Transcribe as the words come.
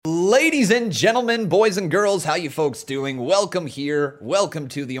Ladies and gentlemen, boys and girls, how you folks doing? Welcome here. Welcome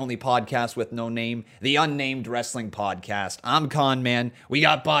to the only podcast with no name, the Unnamed Wrestling Podcast. I'm Con Man. We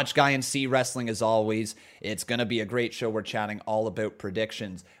got Botch Guy and C Wrestling as always. It's going to be a great show. We're chatting all about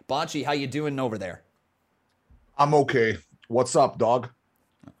predictions. Botchy, how you doing over there? I'm okay. What's up, dog?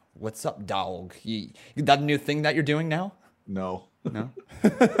 What's up, dog? You got a new thing that you're doing now? No. No?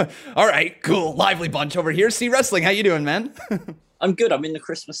 All right, cool. Lively bunch over here. C Wrestling, how you doing, man? I'm good. I'm in the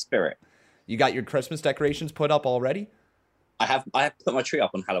Christmas spirit. You got your Christmas decorations put up already? I have put my tree up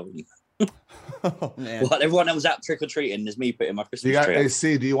on Halloween. Oh, man. While everyone else out trick-or-treating, there's me putting my Christmas tree up.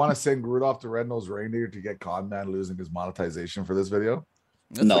 AC, do you want to sing Rudolph the Red-Nosed Reindeer to get Con Man losing his monetization for this video?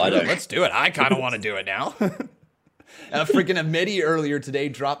 I don't. Let's do it. I kind of want to do it now. Freaking Amity earlier today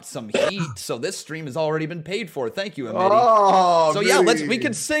dropped some heat, so this stream has already been paid for. Thank you, Amity. Oh, so yeah, we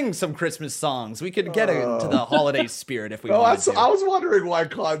could sing some Christmas songs. We could get into the holiday spirit if we wanted to. I was wondering why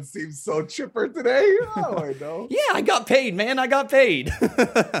Con seems so chipper today. Oh, I know. Yeah, I got paid, man. I got paid.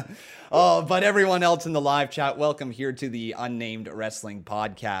 But everyone else in the live chat, welcome here to the Unnamed Wrestling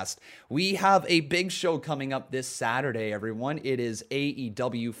Podcast. We have a big show coming up this Saturday, everyone. It is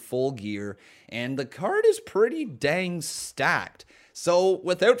AEW Full Gear, and the card is pretty dang stacked. So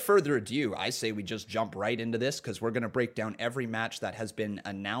without further ado, I say we just jump right into this because we're going to break down every match that has been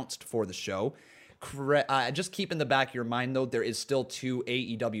announced for the show. Just keep in the back of your mind, though, there is still 2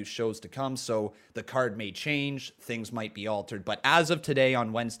 AEW shows to come, so the card may change, things might be altered. But as of today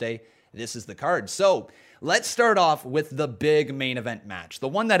on Wednesday, this is the card. So let's start off with the big main event match, the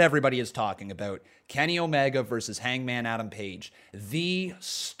one that everybody is talking about, Kenny Omega versus Hangman Adam Page, the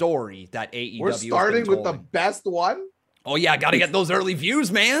story that AEW We're starting with the best one? Oh yeah, gotta get those early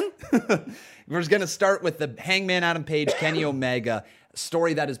views, man. We're just gonna start with the Hangman Adam Page, Kenny Omega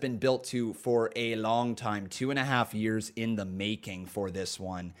story that has been built to for a long time, 2.5 years in the making for this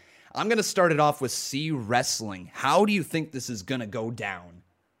one. I'm gonna start it off with C Wrestling. How do you think this is gonna go down?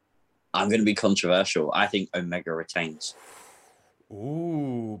 I'm going to be controversial. I think Omega retains.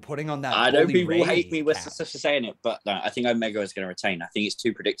 Ooh, putting on that. I know people hate me with saying it, but no, I think Omega is going to retain. I think it's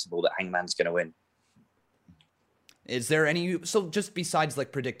too predictable that Hangman's going to win. Is there any, so just besides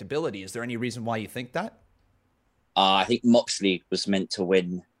like predictability, is there any reason why you think that? I think Moxley was meant to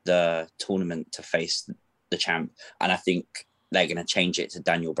win the tournament to face the champ, and I think they're going to change it to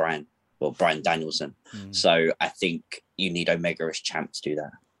Daniel Bryan, or Bryan Danielson. So I think you need Omega as champ to do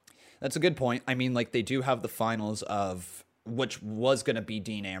that. That's a good point. I mean, like, they do have the finals of, which was going to be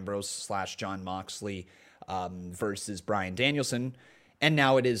Dean Ambrose / Jon Moxley versus Bryan Danielson. And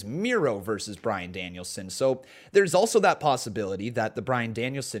now it is Miro versus Bryan Danielson. So there's also that possibility that the Bryan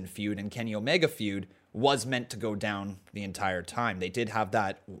Danielson feud and Kenny Omega feud was meant to go down the entire time. They did have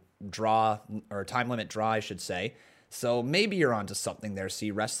that draw, or time limit draw, I should say. So maybe you're onto something there,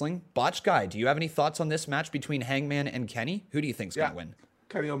 C Wrestling. Botch Guy, do you have any thoughts on this match between Hangman and Kenny? Who do you think's going to win?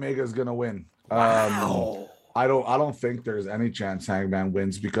 Kenny Omega is gonna win. Wow. I don't think there's any chance Hangman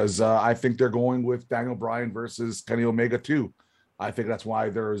wins because I think they're going with Daniel Bryan versus Kenny Omega too. I think that's why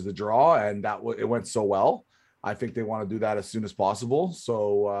there was the draw, and it went so well. I think they want to do that as soon as possible.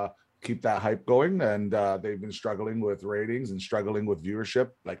 So keep that hype going. And they've been struggling with ratings and struggling with viewership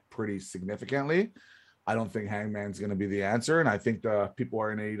like pretty significantly. I don't think Hangman's going to be the answer, and I think the people who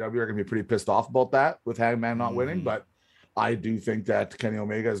are in AEW are going to be pretty pissed off about that with Hangman not winning, but I do think that Kenny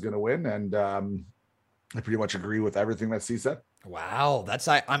Omega is going to win, and I pretty much agree with everything that C said. Wow,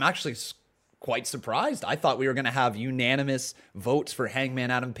 I'm actually quite surprised. I thought we were going to have unanimous votes for Hangman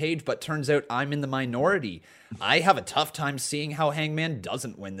Adam Page, but turns out I'm in the minority. I have a tough time seeing how Hangman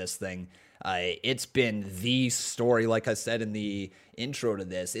doesn't win this thing. It's been the story, like I said in the intro to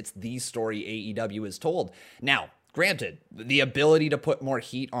this, it's the story AEW is told. Now, granted, the ability to put more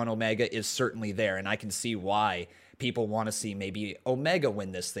heat on Omega is certainly there, and I can see why people want to see maybe Omega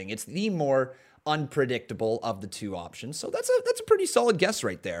win this thing. It's the more unpredictable of the two options. So that's a pretty solid guess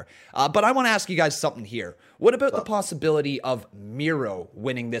right there. But I want to ask you guys something here. What about the possibility of Miro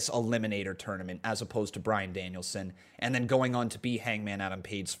winning this Eliminator tournament as opposed to Bryan Danielson and then going on to be Hangman Adam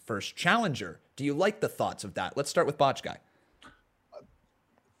Page's first challenger? Do you like the thoughts of that? Let's start with Botch Guy.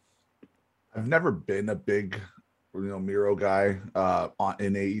 I've never been a big Miro guy in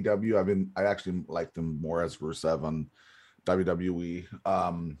AEW. I actually liked him more as Rusev on WWE,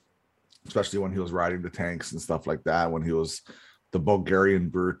 especially when he was riding the tanks and stuff like that. When he was the Bulgarian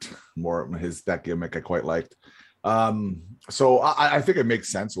Brute, more that gimmick I quite liked. So I think it makes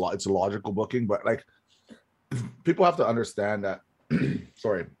sense. It's a logical booking, but like people have to understand that.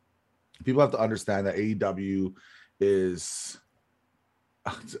 Sorry, people have to understand that AEW is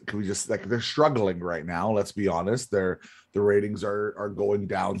can we just like they're struggling right now? Let's be honest. The ratings are going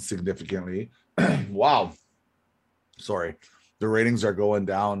down significantly. Wow. Sorry. The ratings are going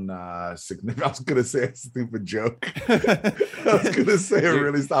down significantly. I was gonna say a stupid joke. I was gonna say a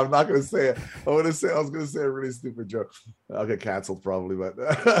really I'm not gonna say it. I was gonna say a really stupid joke. I'll get canceled probably, but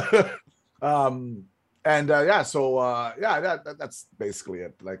that's basically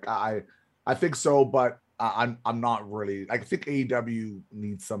it. Like I think so, but I'm not really. I think AEW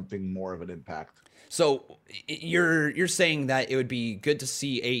needs something more of an impact. So you're saying that it would be good to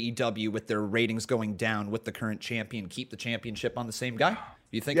see AEW with their ratings going down with the current champion keep the championship on the same guy?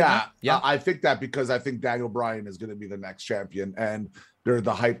 You think? Yeah, I think that because I think Daniel Bryan is going to be the next champion, and they're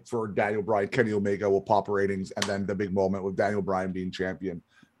the hype for Daniel Bryan. Kenny Omega will pop ratings, and then the big moment with Daniel Bryan being champion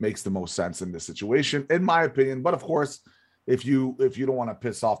makes the most sense in this situation, in my opinion. But of course, if you don't want to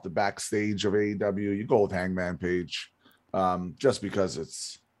piss off the backstage of AEW, you go with Hangman Page, just because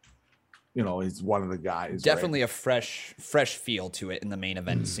it's. He's one of the guys. Definitely right? A fresh feel to it in the main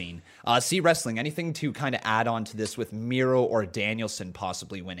event scene. C Wrestling, anything to kind of add on to this with Miro or Danielson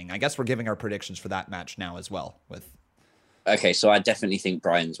possibly winning? I guess we're giving our predictions for that match now as well. Okay, so I definitely think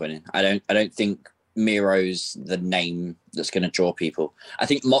Bryan's winning. I don't think Miro's the name that's going to draw people. I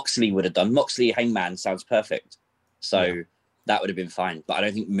think Moxley would have done. Moxley Hangman sounds perfect, so that would have been fine. But I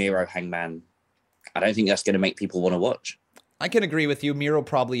don't think Miro Hangman. I don't think that's going to make people want to watch. I can agree with you. Miro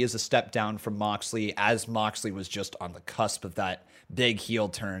probably is a step down from Moxley, as Moxley was just on the cusp of that big heel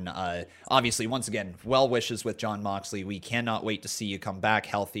turn. Obviously, once again, well wishes with Jon Moxley. We cannot wait to see you come back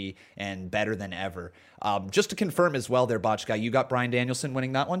healthy and better than ever. Just to confirm as well there, Botch Guy, you got Bryan Danielson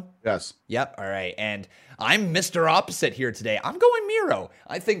winning that one? Yes. Yep. All right. And I'm Mr. Opposite here today. I'm going Miro.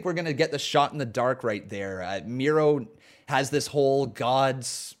 I think we're going to get the shot in the dark right there. Miro has this whole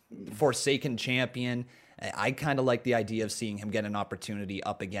God's forsaken champion. I kind of like the idea of seeing him get an opportunity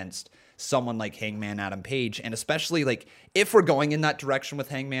up against someone like Hangman Adam Page. And especially like if we're going in that direction with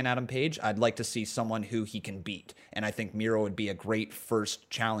Hangman Adam Page, I'd like to see someone who he can beat. And I think Miro would be a great first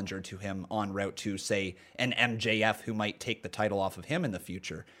challenger to him en route to, say, an MJF who might take the title off of him in the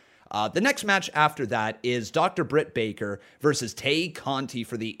future. The next match after that is Dr. Britt Baker versus Tay Conti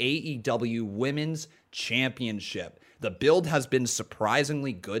for the AEW Women's Championship. The build has been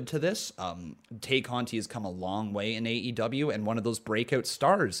surprisingly good to this. Tay Conti has come a long way in AEW and one of those breakout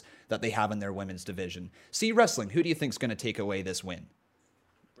stars that they have in their women's division. C Wrestling, who do you think is going to take away this win?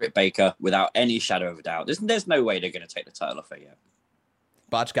 Britt Baker, without any shadow of a doubt. There's no way they're going to take the title off her yet.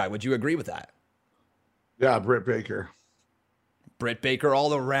 Botch Guy, would you agree with that? Yeah, Britt Baker. Britt Baker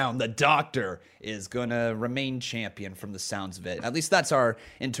all around. The Doctor is going to remain champion from the sounds of it. At least that's our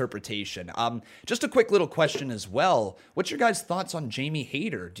interpretation. Just a quick little question as well. What's your guys' thoughts on Jamie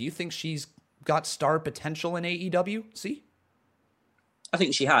Hayter? Do you think she's got star potential in AEW? See? I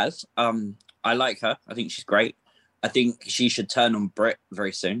think she has. I like her. I think she's great. I think she should turn on Britt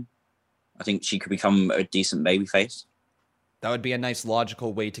very soon. I think she could become a decent babyface. That would be a nice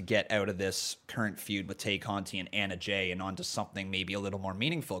logical way to get out of this current feud with Tay Conti and Anna Jay and onto something maybe a little more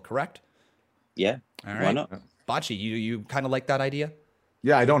meaningful, correct? Yeah. All right. Why not? Bocce, you kind of like that idea?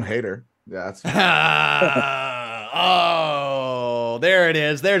 Yeah, I don't hate her. Yeah, that's oh, there it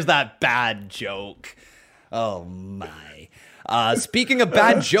is. There's that bad joke. Oh, my. Speaking of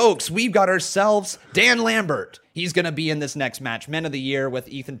bad jokes, we've got ourselves Dan Lambert. He's going to be in this next match. Men of the Year with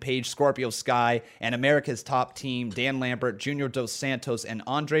Ethan Page, Scorpio Sky, and America's Top Team, Dan Lambert, Junior Dos Santos, and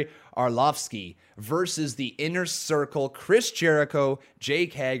Andre Arlovsky versus the Inner Circle, Chris Jericho,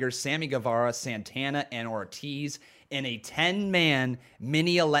 Jake Hager, Sammy Guevara, Santana, and Ortiz in a 10-man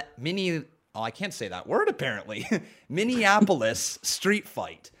I can't say that word apparently, Minneapolis street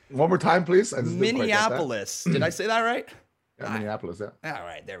fight. One more time, please. Minneapolis. Did I say that right? Yeah, Minneapolis, yeah. All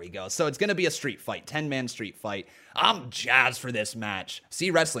right, there we go. So it's going to be a street fight, 10-man street fight. I'm jazzed for this match. C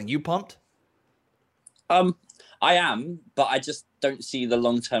Wrestling, you pumped? I am, but I just don't see the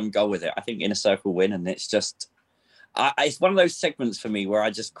long-term goal with it. I think Inner Circle win, and it's just... it's one of those segments for me where I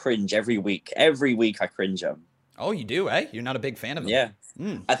just cringe every week. Every week I cringe them. Oh, you do, eh? You're not a big fan of them? Yeah.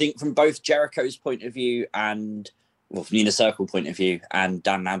 I think from both Jericho's point of view and... well, from the Inner Circle point of view and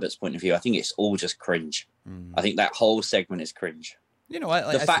Dan Lambert's point of view, I think it's all just cringe. I think that whole segment is cringe. You know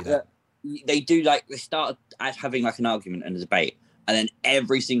what? The fact that they start having like an argument and a debate, and then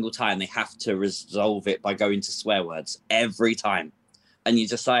every single time they have to resolve it by going to swear words every time. And you're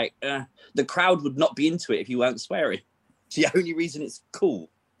just like, the crowd would not be into it if you weren't swearing. It's the only reason it's cool.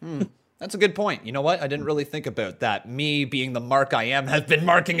 That's a good point. You know what? I didn't really think about that. Me being the mark I am has been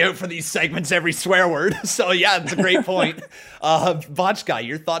marking out for these segments every swear word. So yeah, it's a great point. Botch Guy,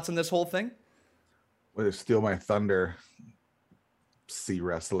 your thoughts on this whole thing? Way to steal my thunder. see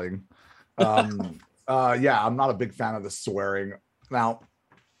wrestling. Yeah, I'm not a big fan of the swearing. Now,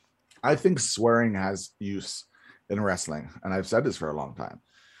 I think swearing has use in wrestling, and I've said this for a long time.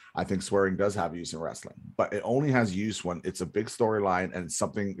 I think swearing does have use in wrestling, but it only has use when it's a big storyline and it's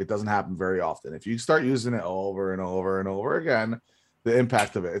something, it doesn't happen very often. If you start using it over and over and over again, the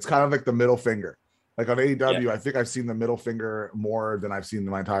impact of it, it's kind of like the middle finger. Like on AEW, I think I've seen the middle finger more than I've seen in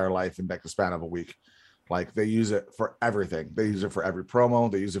my entire life in like the span of a week. Like they use it for everything. They use it for every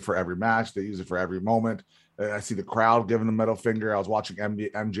promo. They use it for every match. They use it for every moment. I see the crowd giving the middle finger. I was watching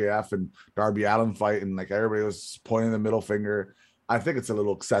MJF and Darby Allin fight, and like everybody was pointing the middle finger. I think it's a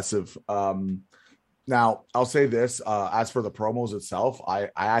little excessive. Now, I'll say this. As for the promos itself, I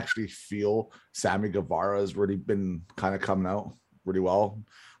actually feel Sammy Guevara has really been kind of coming out really well.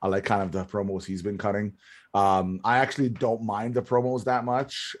 I like kind of the promos he's been cutting. I actually don't mind the promos that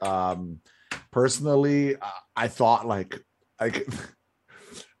much. Personally, I thought like so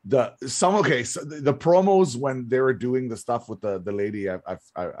the promos when they were doing the stuff with the lady, I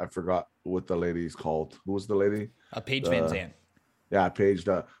forgot what the lady's called. Who was the lady? Paige Van Zandt. Yeah, Paige.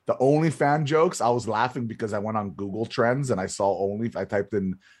 The OnlyFans jokes. I was laughing because I went on Google Trends and I saw I typed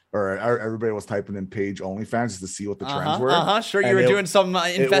in, or everybody was typing in Paige OnlyFans just to see what the trends were. Sure, you were doing some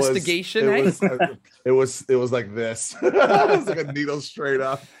investigation. It was like this. It was like a needle straight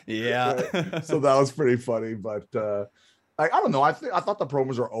up. Yeah. So that was pretty funny, but I don't know. I thought the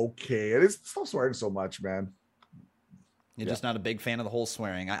promos were okay. It is, stop swearing so much, man. You're just not a big fan of the whole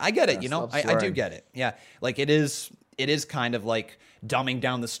swearing. I get it. I do get it. Yeah, like it is kind of like dumbing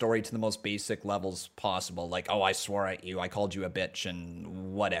down the story to the most basic levels possible. Like, oh, I swore at you, I called you a bitch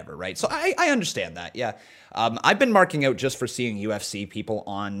and whatever, right? So I understand that. Yeah. I've been marking out just for seeing UFC people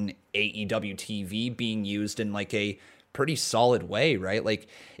on AEW TV being used in like a pretty solid way, right? Like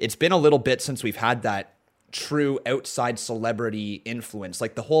it's been a little bit since we've had that true outside celebrity influence.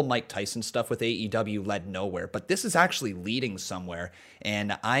 Like the whole Mike Tyson stuff with AEW led nowhere, but this is actually leading somewhere,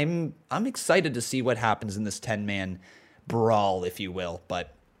 and I'm excited to see what happens in this 10-man brawl, if you will,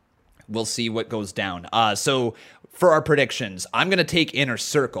 but we'll see what goes down. So for our predictions, I'm going to take Inner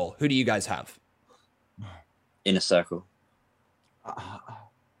Circle. Who do you guys have? Inner Circle. I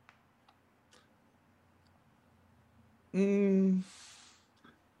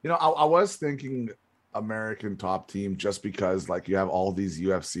was thinking American Top Team just because like you have all these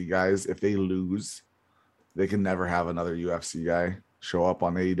UFC guys. If they lose, they can never have another UFC guy show up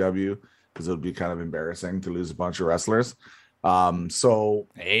on AEW because it would be kind of embarrassing to lose a bunch of wrestlers. So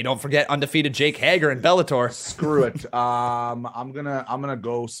hey, don't forget undefeated Jake Hager and Bellator. Screw it. I'm gonna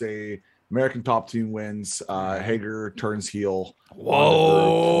go say American Top Team wins. Hager turns heel.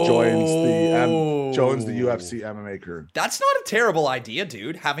 Whoa! Joins the UFC MMA crew. That's not a terrible idea,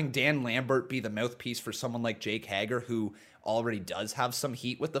 dude. Having Dan Lambert be the mouthpiece for someone like Jake Hager, who already does have some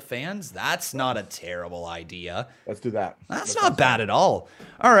heat with the fans. That's not a terrible idea. Let's do that. That's not bad at all.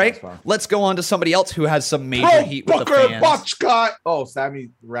 All right, let's go on to somebody else who has some major heat with the fans. Botchka. Oh,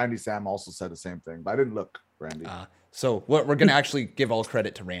 Randy Sam also said the same thing, but I didn't look, Randy. So we're going to actually give all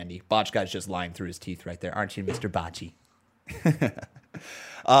credit to Randy. Botch guy's just lying through his teeth right there. Aren't you, Mr. Botchy?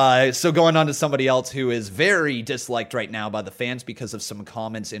 So going on to somebody else who is very disliked right now by the fans because of some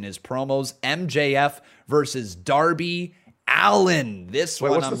comments in his promos. MJF versus Darby Allin. This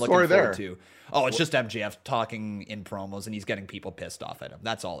one I'm looking forward to. Oh, it's just MJF talking in promos and he's getting people pissed off at him.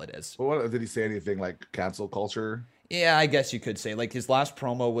 That's all it is. Well, did he say anything like cancel culture? Yeah, I guess you could say. Like his last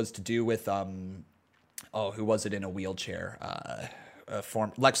promo was to do with who was it in a wheelchair?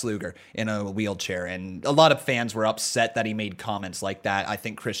 Lex Luger in a wheelchair, and a lot of fans were upset that he made comments like that. I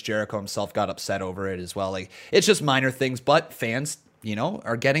think Chris Jericho himself got upset over it as well. Like it's just minor things, but fans,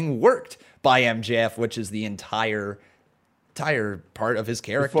 are getting worked by MJF, which is the entire part of his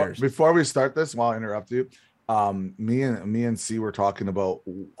characters. Before we start this, while I interrupt you, me and C were talking about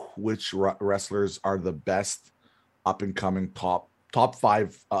which wrestlers are the best up and coming top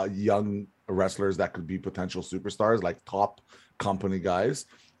 5 young wrestlers that could be potential superstars, like top company guys.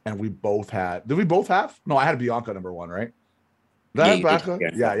 And we both had. Did we both have? No, I had Bianca number 1, right? Did I have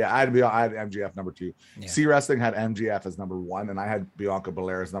Bianca? Yeah. I had MJF number 2. Yeah. C Wrestling had MJF as number 1, and I had Bianca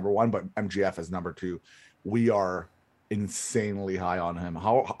Belair as number 1, but MJF as number 2. We are insanely high on him.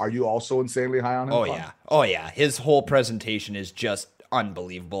 How are you also insanely high on him? Oh yeah. His whole presentation is just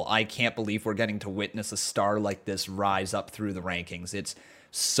unbelievable. I can't believe we're getting to witness a star like this rise up through the rankings. It's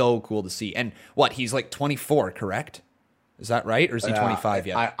so cool to see. And he's like 24, correct? Is that right? Or is he 25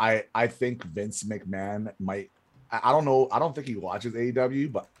 yet? I think Vince McMahon might. I don't know. I don't think he watches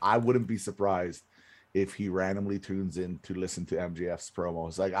AEW, but I wouldn't be surprised if he randomly tunes in to listen to MJF's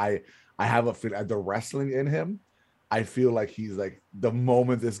promos. Like I have a feeling the wrestling in him I feel like he's like the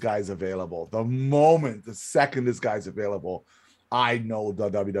moment this guy's available, the second this guy's available, I know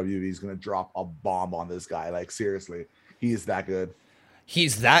the WWE is going to drop a bomb on this guy. Like, seriously, he is that good.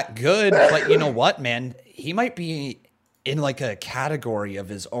 He's that good, but you know what, man? He might be in like a category of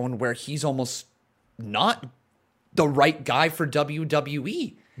his own where he's almost not the right guy for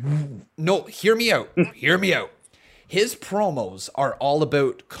WWE. No, hear me out. Hear me out. His promos are all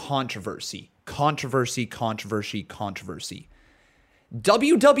about controversy. Controversy, controversy, controversy.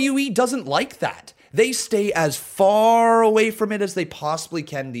 WWE doesn't like that. They stay as far away from it as they possibly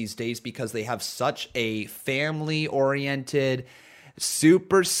can these days because they have such a family-oriented,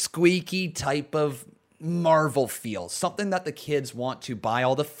 super squeaky type of Marvel feel. Something that the kids want to buy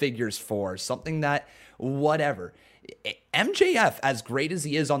all the figures for. Something that, whatever. MJF, as great as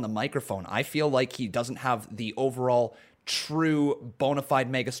he is on the microphone, I feel like he doesn't have the overall true bona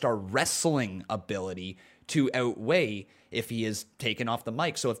fide megastar wrestling ability to outweigh if he is taken off the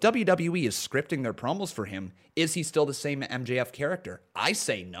mic. So if WWE is scripting their promos for him, is he still the same MJF character? I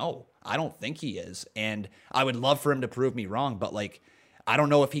say no. I don't think he is. And I would love for him to prove me wrong, but like, I don't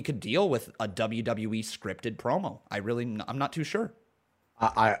know if he could deal with a WWE scripted promo. I'm not too sure.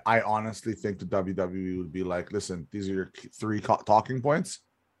 I honestly think the WWE would be like, listen, these are your 3 talking points.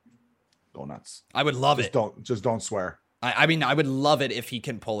 Go nuts. I would love it. Just don't swear. I mean, I would love it if he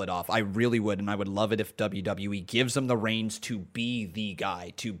can pull it off. I really would. And I would love it if WWE gives him the reins to be the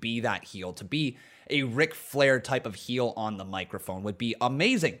guy, to be that heel, to be a Ric Flair type of heel on the microphone would be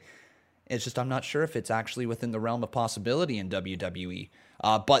amazing. It's just I'm not sure if it's actually within the realm of possibility in WWE.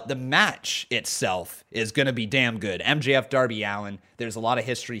 But the match itself is going to be damn good. MJF, Darby Allin. There's a lot of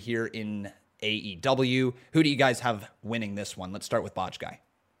history here in AEW. Who do you guys have winning this one? Let's start with Botch Guy.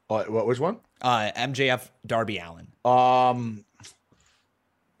 Which one? MJF, Darby Allin.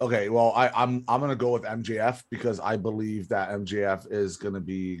 Okay, well, I'm gonna go with MJF because I believe that MJF is gonna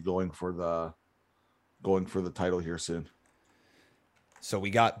be going for the title here soon. So we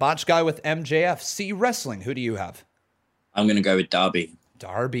got Botch Guy with MJF. C Wrestling. Who do you have? I'm gonna go with Darby.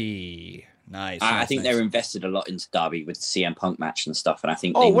 Darby. Nice. I think they're invested a lot into Darby with the CM Punk match and stuff, and I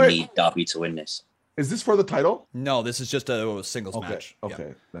think they need Darby to win this. Is this for the title? No, this is just a singles match.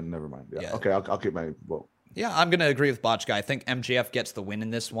 Okay, then never mind. Yeah. Okay, I'll keep my vote. Yeah, I'm going to agree with Botch Guy. I think MJF gets the win in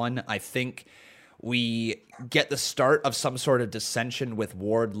this one. I think we get the start of some sort of dissension with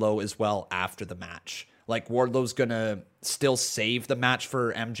Wardlow as well after the match. Like, Wardlow's going to still save the match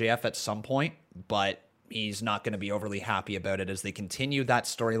for MJF at some point, but he's not going to be overly happy about it as they continue that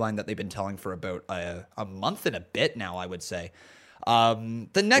storyline that they've been telling for about a month and a bit now, I would say.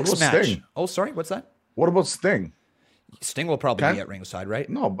 The next match. Sting? Oh, sorry, what's that? What about Sting? Sting will probably be at ringside, right?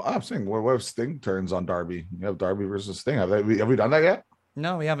 No, I'm saying what if Sting turns on Darby? You have Darby versus Sting. Have we done that yet?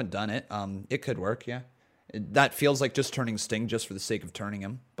 No, we haven't done it. It could work, yeah. That feels like just turning Sting just for the sake of turning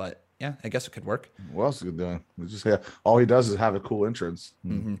him, but yeah, I guess it could work. What else is he doing? All he does is have a cool entrance.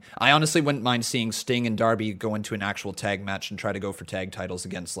 Mm-hmm. I honestly wouldn't mind seeing Sting and Darby go into an actual tag match and try to go for tag titles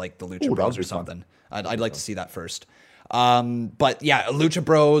against like the Lucha Bros or something. I'd like to see that first. But yeah, Lucha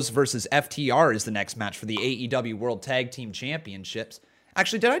Bros versus FTR is the next match for the AEW World Tag Team Championships.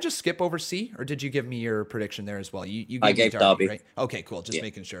 Actually, did I just skip over C, or did you give me your prediction there as well? I gave Darby, right? Okay, cool. Just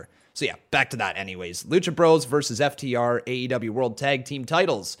making sure. So yeah, back to that anyways. Lucha Bros versus FTR, AEW World Tag Team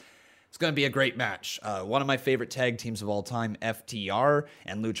titles. It's going to be a great match. One of my favorite tag teams of all time, FTR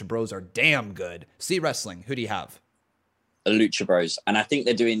and Lucha Bros are damn good. C Wrestling, who do you have? Lucha Bros. And I think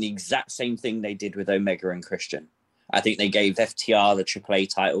they're doing the exact same thing they did with Omega and Christian. I think they gave FTR the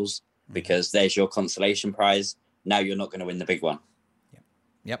AAA titles because there's your consolation prize. Now you're not going to win the big one.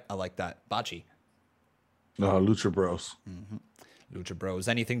 Yep, I like that. Bocce. Lucha Bros. Mm-hmm. Lucha Bros.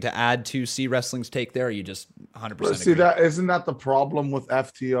 Anything to add to C Wrestling's take there? Or you just 100% see that? Isn't that the problem with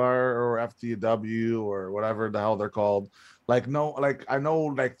FTR or FTW or whatever the hell they're called? Like, no, like I know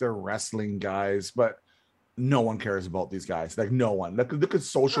like they're wrestling guys, but no one cares about these guys. Like no one. Look at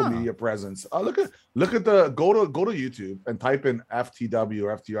social media presence. Look at go to YouTube and type in FTW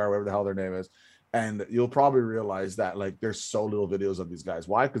or FTR, whatever the hell their name is, and you'll probably realize that like there's so little videos of these guys.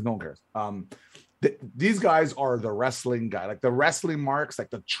 Why? Because no one cares. These guys are the wrestling guy, like the wrestling marks, like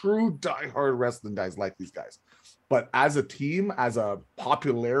the true diehard wrestling guys like these guys. But as a team, as a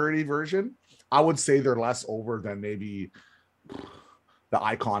popularity version, I would say they're less over than maybe the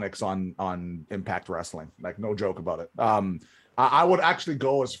Iconics on Impact Wrestling. Like no joke about it. I would actually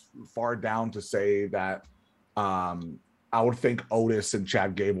go as far down to say that I would think Otis and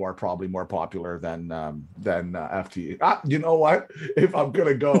Chad Gable are probably more popular than FT. You know what? If I'm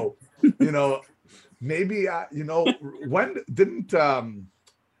gonna go, maybe when didn't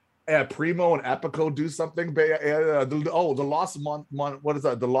Primo and Epico do something. The Lost what is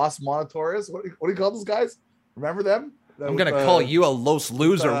that? The Lost Monitores. What do you call those guys? Remember them? I'm gonna call you a Los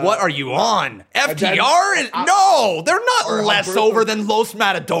Loser. What are you on? FTR? No, they're not less Humberto, over than Los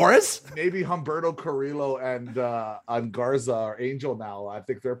Matadores. Maybe Humberto Carrillo and Garza are Angel now. I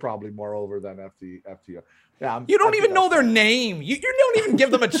think they're probably more over than FTR. Yeah, you don't even know their name. You don't even give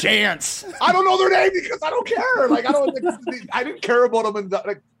them a chance. I don't know their name because I don't care. Like I didn't care about them.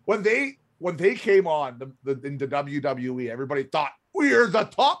 When they came on in the WWE, everybody thought we're the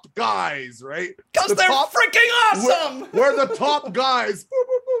top guys, right? Because they're freaking awesome. We're the top guys.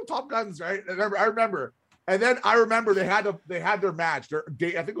 Top guns, right? And I remember. And then I remember they had their match. I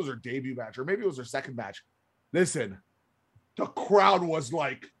think it was their debut match, or maybe it was their second match. Listen, the crowd was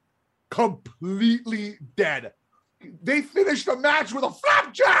like completely dead. They finished the match with a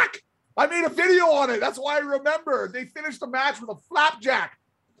flapjack. I made a video on it. That's why I remember. They finished the match with a flapjack.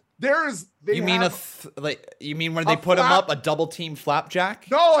 You mean when they put him up a double team flapjack?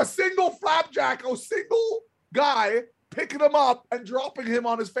 No, a single flapjack. A single guy picking him up and dropping him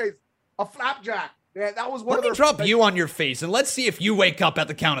on his face. A flapjack. Yeah, that was one. Let me drop you on your face and let's see if you wake up at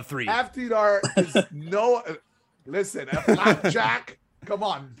the count of 3. FTR is no. Listen, a flapjack. Come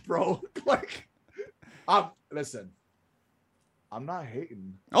on, bro. Listen. I'm not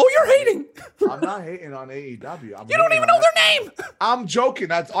hating. Oh, you're hating. I'm not hating on AEW. You don't even know their name. I'm joking.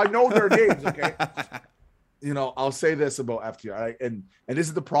 I know their names, okay? I'll say this about FTR, right? And this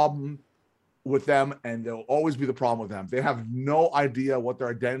is the problem with them, and it'll always be the problem with them. They have no idea what their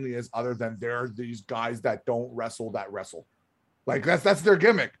identity is other than they're these guys that don't wrestle that wrestle. Like that's their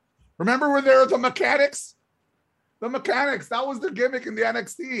gimmick. Remember when they were the Mechanics? The Mechanics, that was their gimmick in the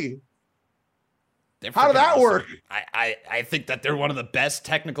NXT. How did that work? I think that they're one of the best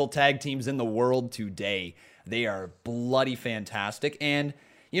technical tag teams in the world today. They are bloody fantastic. And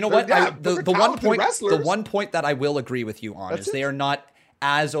you know what? The one point that I will agree with you on is they are not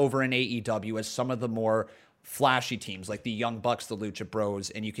as over in AEW as some of the more flashy teams like the Young Bucks, the Lucha Bros,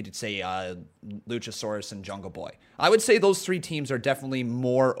 and you could say Luchasaurus and Jungle Boy. I would say those 3 teams are definitely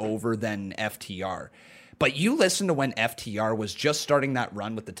more over than FTR. But you listen to when FTR was just starting that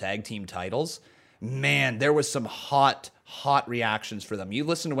run with the tag team titles. Man, there was some hot reactions for them. You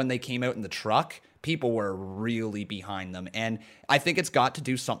listen to when they came out in the truck, people were really behind them. And I think it's got to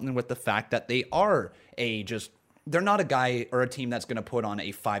do something with the fact that they are they're not a guy or a team that's going to put on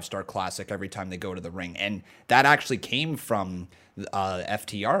a 5-star classic every time they go to the ring. And that actually came from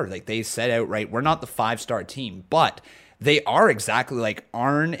FTR. Like they said outright, we're not the 5-star team, but they are exactly like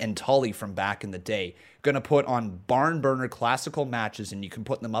Arn and Tully from back in the day. Going to put on barn burner classical matches, and you can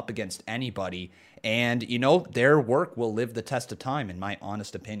put them up against anybody. And, their work will live the test of time, in my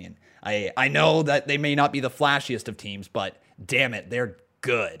honest opinion. I know that they may not be the flashiest of teams, but damn it, they're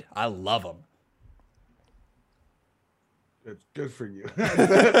good. I love them. It's good for you.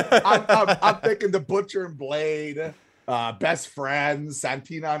 I'm thinking the Butcher and Blade, Best Friends,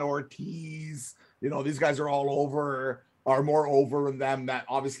 Santina and Ortiz. These guys are more over than them. That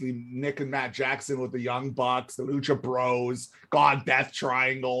obviously Nick and Matt Jackson with the Young Bucks, the Lucha Bros, God, Death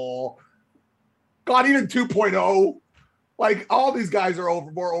Triangle, God, even 2.0. Like all these guys are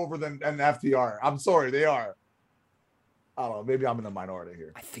more over than FTR. I'm sorry, they are. I don't know. Maybe I'm in the minority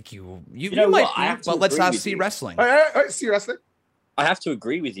here. I think you might be, but let's see wrestling. See wrestling. I have to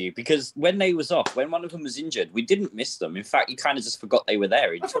agree with you because when they was off, when one of them was injured, we didn't miss them. In fact, you kind of just forgot they were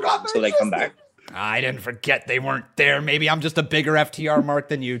there until they come back. I didn't forget they weren't there. Maybe I'm just a bigger FTR mark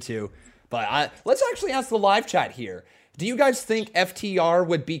than you two. But let's actually ask the live chat here. Do you guys think FTR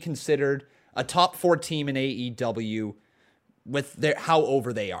would be considered a top 4 team in AEW with how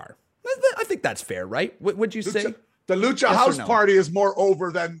over they are? I think that's fair, right? Would you say? The Lucha House Party is more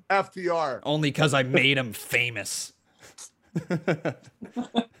over than FTR. Only because I made him famous.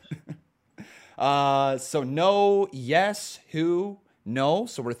 So no, yes, who, no.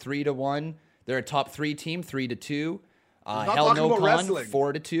 So we're 3-1. They're a top 3 team, 3-2. Hell No Con,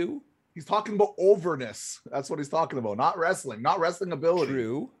 4-2. He's talking about overness. That's what he's talking about. Not wrestling ability.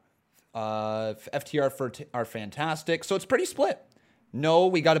 True. FTR are fantastic. So it's pretty split. No,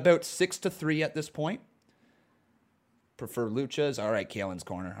 we got about 6-3 at this point. Prefer Luchas. All right, Kalen's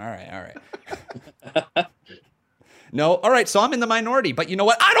corner. All right. No, all right, so I'm in the minority. But you know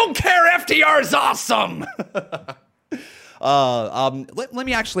what? I don't care. FTR is awesome. Let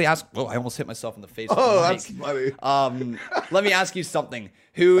me actually ask. Oh, I almost hit myself in the face. Oh, that's funny. Let me ask you something.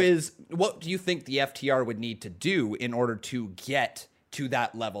 What do you think the FTR would need to do in order to get to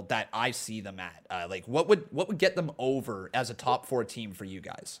that level that I see them at? What would get them over as a top 4 team for you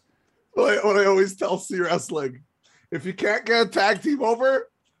guys? What I always tell C Wrestling, if you can't get a tag team over,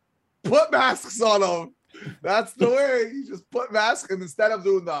 put masks on them. That's the way. You just put masks, and instead of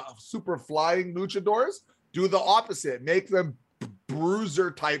doing the super flying luchadors, do the opposite. Make them bruiser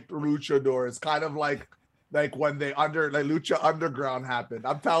type luchadors, kind of like when Lucha Underground happened.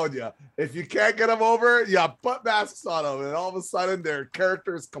 I'm telling you, if you can't get them over, yeah, put masks on them, and all of a sudden their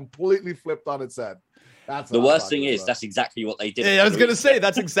character is completely flipped on its head. That's the worst thing is that's exactly what they did. Yeah, I was gonna say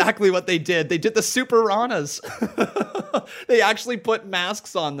that's exactly what they did. They did the Super Ranas. They actually put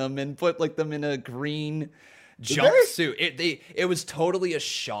masks on them and put them in a green jumpsuit. It was totally a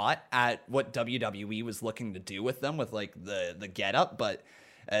shot at what WWE was looking to do with them with the getup, but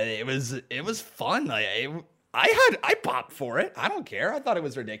it was fun. I popped for it. I don't care. I thought it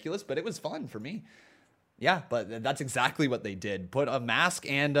was ridiculous, but it was fun for me. Yeah, but that's exactly what they did. Put a mask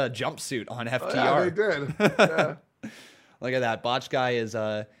and a jumpsuit on FTR. Yeah, they did. Yeah. Look at that. Botch guy is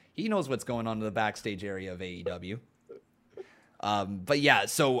he knows what's going on in the backstage area of AEW. But yeah,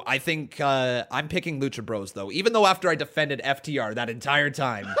 so I think I'm picking Lucha Bros though. Even though after I defended FTR that entire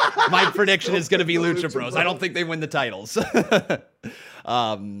time, my prediction is going to be Lucha Bros. I don't think they win the titles.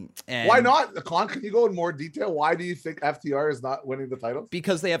 And why not? Con, can you go in more detail? Why do you think FTR is not winning the titles?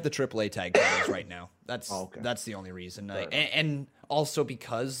 Because they have the AAA tag titles right now. That's the only reason. And also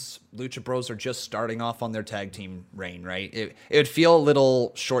because Lucha Bros are just starting off on their tag team reign, right? It would feel a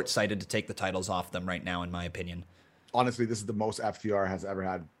little short-sighted to take the titles off them right now, in my opinion. Honestly, this is the most FTR has ever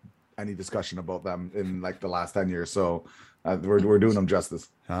had any discussion about them in the last 10 years. So we're doing them justice.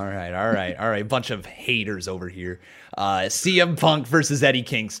 All right. Bunch of haters over here. CM Punk versus Eddie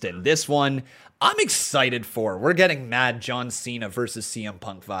Kingston. This one I'm excited for. We're getting mad John Cena versus CM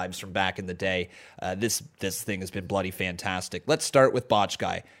Punk vibes from back in the day. This thing has been bloody fantastic. Let's start with Botch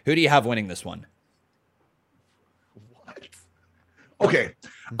Guy. Who do you have winning this one? What? Okay,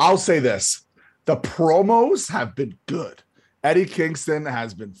 I'll say this. The promos have been good. Eddie Kingston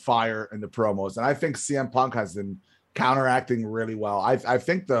has been fire in the promos, and I think CM Punk has been counteracting really well. I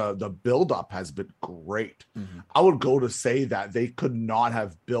think the build-up has been great. Mm-hmm. I would go to say that they could not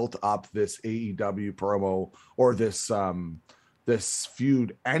have built up this AEW promo or this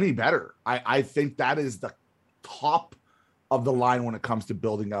feud any better. I think that is the top of the line when it comes to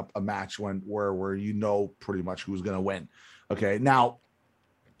building up a match where you know pretty much who's going to win. Okay, now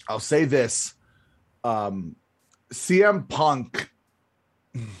I'll say this. CM Punk,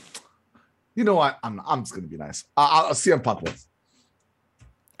 you know what? I'm just gonna be nice. I'll CM Punk wins.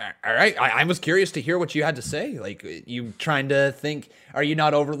 All right. I was curious to hear what you had to say. You trying to think? Are you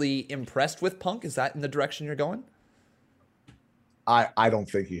not overly impressed with Punk? Is that in the direction you're going? I don't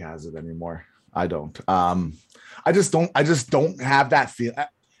think he has it anymore. I don't. I just don't have that feel.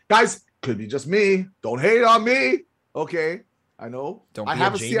 Guys, could be just me. Don't hate on me. Okay, I know. Don't be a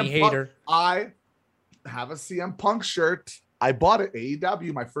Jamie hater. I have a CM Punk shirt. I bought it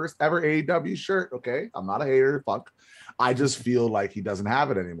AEW, my first ever AEW shirt. Okay, I'm not a hater, Punk. I just feel like he doesn't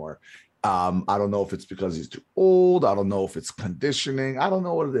have it anymore. I don't know if it's because he's too old. I don't know if it's conditioning. I don't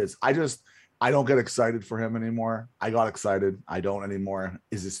know what it is. I don't get excited for him anymore. I got excited. I don't anymore.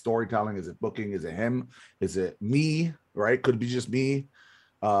 Is it storytelling? Is it booking? Is it him? Is it me? Right? Could be just me.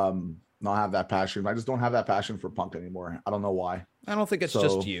 Not have that passion. I just don't have that passion for Punk anymore. I don't know why. I don't think it's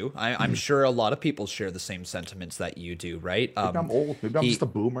just you. I'm sure a lot of people share the same sentiments that you do, right? Maybe I'm old. Maybe I'm just a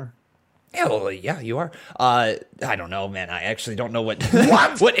boomer. Yeah, well, yeah, you are. I don't know, man. I actually don't know what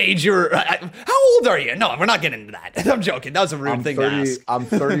what age you're. How old are you? No, we're not getting into that. I'm joking. That was a rude thing to ask. I'm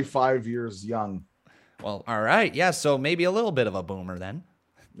 35 years young. Well, all right. Yeah, so maybe a little bit of a boomer then.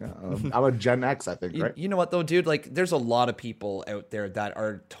 Yeah, I'm a Gen X, I think, right? You know what, though, dude? There's a lot of people out there that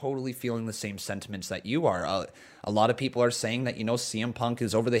are totally feeling the same sentiments that you are. A lot of people are saying that, CM Punk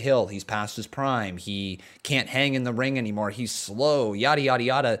is over the hill. He's past his prime. He can't hang in the ring anymore. He's slow, yada, yada,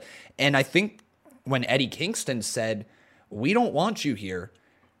 yada. And I think when Eddie Kingston said, "We don't want you here,"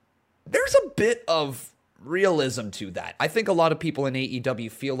 there's a bit of realism to that. I think a lot of people in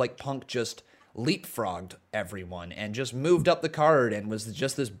AEW feel like Punk just leapfrogged everyone and just moved up the card and was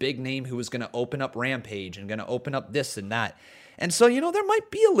just this big name who was going to open up Rampage and going to open up this and that. And so, there might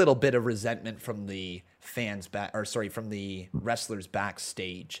be a little bit of resentment from the from the wrestlers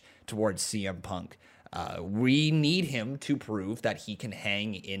backstage towards CM Punk. We need him to prove that he can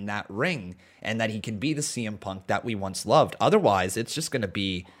hang in that ring and that he can be the CM Punk that we once loved. Otherwise, it's just going to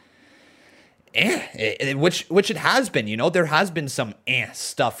be which it has been. There has been some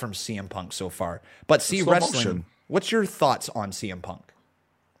stuff from CM Punk so far. But wrestling, what's your thoughts on CM Punk?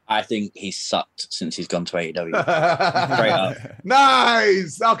 I think he's sucked since he's gone to AEW. Straight up.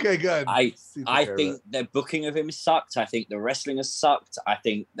 Nice. Okay, good. I think their booking of him has sucked. I think the wrestling has sucked. I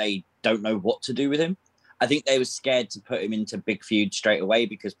think they don't know what to do with him. I think they were scared to put him into big feud straight away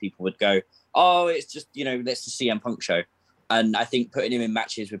because people would go, oh, it's just, that's the CM Punk show. And I think putting him in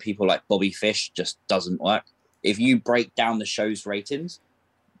matches with people like Bobby Fish just doesn't work. If you break down the show's ratings,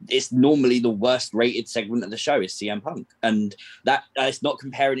 it's normally the worst rated segment of the show is CM Punk. And that it's not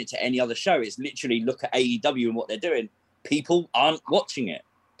comparing it to any other show. It's literally look at AEW and what they're doing. People aren't watching it.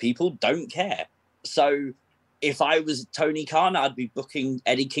 People don't care. So if I was Tony Khan, I'd be booking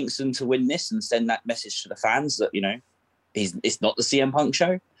Eddie Kingston to win this and send that message to the fans that, it's not the CM Punk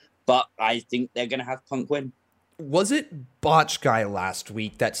show, but I think they're going to have Punk win. Was it Botch Guy last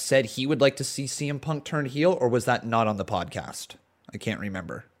week that said he would like to see CM Punk turn heel, or was that not on the podcast? I can't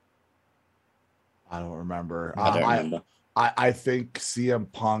remember. I don't remember. I don't remember. I think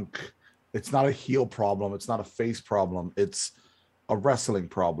CM Punk, it's not a heel problem. It's not a face problem. It's a wrestling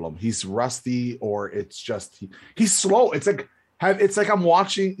problem. He's rusty, or it's just he's slow. It's like I'm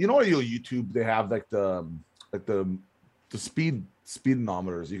watching. You know, on YouTube they have like the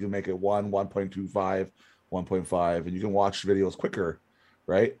speedometers. You can make it 1.25, 1.5, and you can watch videos quicker,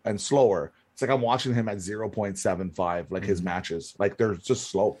 right, and slower. It's like I'm watching him at 0.75, like his matches. Like they're just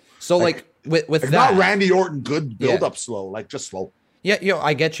slow. So like with that, not Randy Orton, good build up slow, like just slow. Yeah,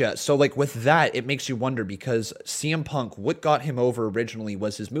 I get you. So, like, with that, it makes you wonder because CM Punk, what got him over originally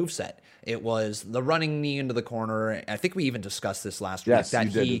was his moveset. It was the running knee into the corner. I think we even discussed this last week.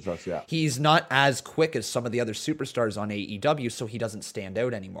 That he's not as quick as some of the other superstars on AEW, so he doesn't stand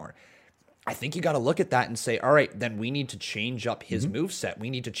out anymore. I think you got to look at that and say, all right, then we need to change up his moveset. We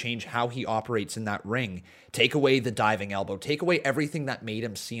need to change how he operates in that ring. Take away the diving elbow. Take away everything that made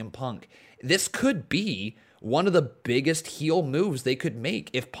him CM Punk. This could be one of the biggest heel moves they could make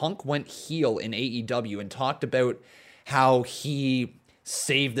if Punk went heel in AEW and talked about how he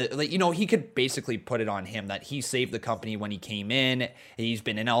saved it. Like, he could basically put it on him that he saved the company when he came in. He's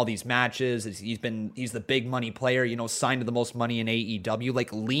been in all these matches. He's the big money player, signed to the most money in AEW.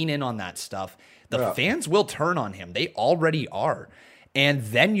 Like, lean in on that stuff. The fans will turn on him. They already are. And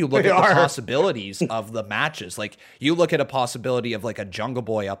then you look at the possibilities of the matches. Like, you look at a possibility of like a Jungle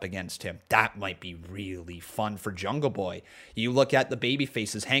Boy up against him. That might be really fun for Jungle Boy. You look at the baby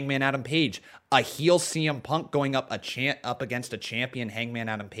faces, Hangman Adam Page, a heel CM Punk going up against a champion Hangman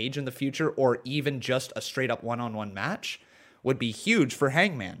Adam Page in the future, or even just a straight up one-on-one match would be huge for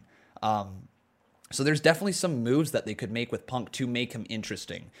Hangman. So there's definitely some moves that they could make with Punk to make him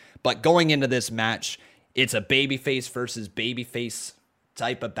interesting. But going into this match, it's a babyface versus babyface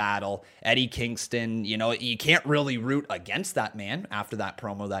type of battle. Eddie Kingston, you can't really root against that man after that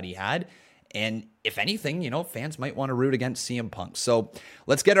promo that he had. And if anything, fans might want to root against CM Punk. So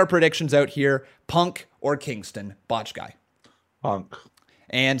let's get our predictions out here. Punk or Kingston? Botch Guy. Punk.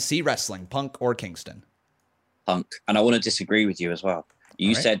 And C Wrestling, Punk or Kingston? Punk. And I want to disagree with you as well.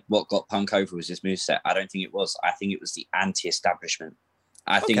 You said what got Punk over was his moveset. I don't think it was. I think it was the anti-establishment.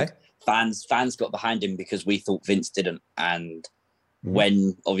 I think fans got behind him because we thought Vince didn't. And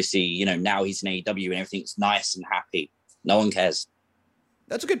when obviously, now he's in AEW and everything's nice and happy, no one cares.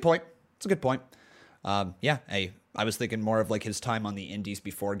 That's a good point. I was thinking more of like his time on the indies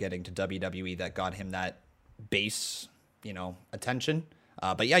before getting to WWE that got him that base, attention.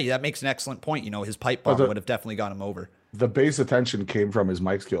 But yeah, that makes an excellent point. His pipe bomb would have definitely got him over. The base attention came from his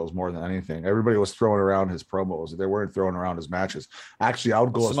mic skills more than anything. Everybody was throwing around his promos. They weren't throwing around his matches. Actually, I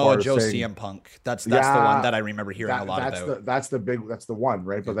would go Samoa as far Joe as saying CM Punk. That's the one that I remember hearing a lot about. That's the one,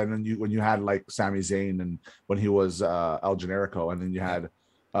 right? But then when you had like Sami Zayn and when he was El Generico, and then you had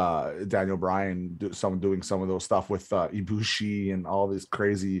Daniel Bryan doing some of those stuff with Ibushi and all this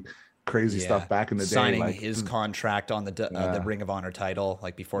crazy stuff back in the day, signing his contract on the Ring of Honor title,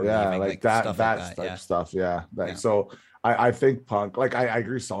 like before leaving, like that type of stuff. So I think Punk, like I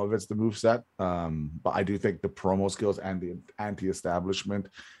agree, some of it's the moveset, but I do think the promo skills and the anti-establishment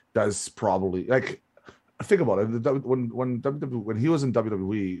does probably, like, think about it. When he was in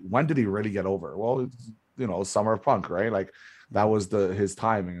WWE, when did he really get over? Well, Summer of Punk, right? Like that was his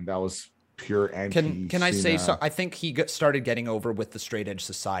timing, and that was pure anti. Can I say so? I think he started getting over with the Straight Edge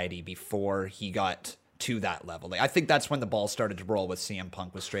Society before he got to that level. Like, I think that's when the ball started to roll with CM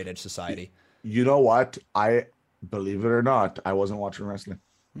Punk with Straight Edge Society. You know what? I believe it or not, I wasn't watching wrestling.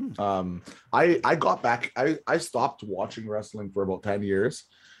 I got back. I stopped watching wrestling for about 10 years,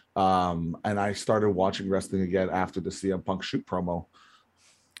 and I started watching wrestling again after the CM Punk shoot promo.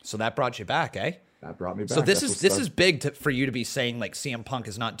 So that brought you back, eh? That brought me back. So this is big for you to be saying like CM Punk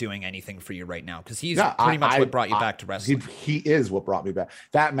is not doing anything for you right now, because he's pretty much what brought you back to wrestling. He is what brought me back.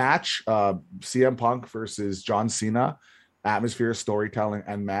 That match, CM Punk versus John Cena, atmosphere, storytelling,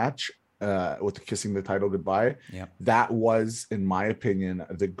 and match with kissing the title goodbye. Yeah, that was, in my opinion,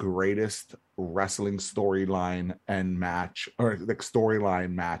 the greatest wrestling storyline and match, or like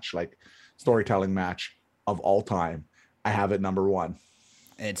storyline match, like storytelling match of all time, I have it number one.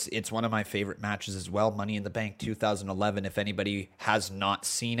 It's one of my favorite matches as well. Money in the Bank 2011. If anybody has not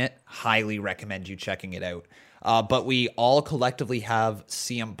seen it, highly recommend you checking it out. But we all collectively have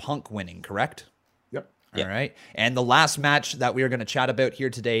CM Punk winning, correct? Yep. All right. And the last match that we are going to chat about here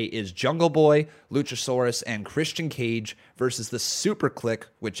today is Jungle Boy, Luchasaurus, and Christian Cage versus the Super Click,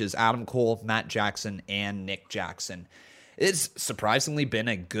 which is Adam Cole, Matt Jackson, and Nick Jackson. It's surprisingly been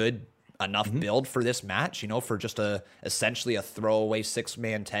a good enough build for this match, for just essentially a throwaway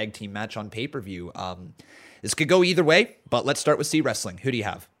 6-man tag team match on pay-per-view. This could go either way, but let's start with C Wrestling. Who do you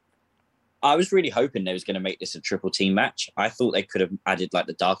have? I was really hoping they was going to make this a triple team match. I thought they could have added like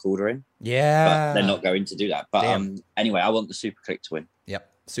the Dark Order in. Yeah. But they're not going to do that. But anyway, I want the Super Click to win. Yep.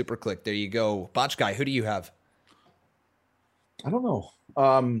 Super Click. There you go. Botch Guy, who do you have? I don't know.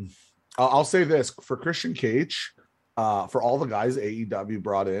 I'll say this for Christian Cage. For all the guys AEW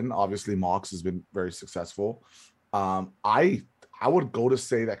brought in, obviously Mox has been very successful. I would go to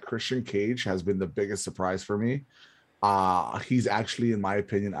say that Christian Cage has been the biggest surprise for me. He's actually, in my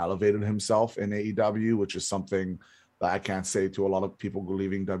opinion, elevated himself in AEW, which is something that I can't say to a lot of people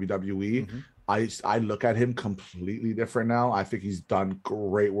leaving WWE. I look at him completely different now. I think he's done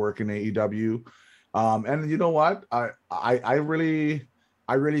great work in AEW. And you know what? I really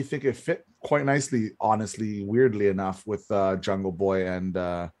think it fit quite nicely, honestly, weirdly enough, with Jungle Boy and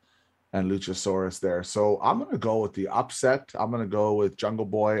Luchasaurus there. So I'm going to go with the upset. I'm going to go with Jungle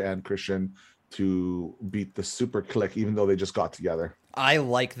Boy and Christian to beat the Super Click, even though they just got together. I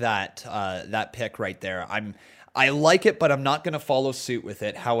like that pick right there. I like it, but I'm not going to follow suit with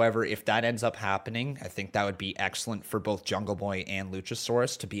it. However, if that ends up happening, I think that would be excellent for both Jungle Boy and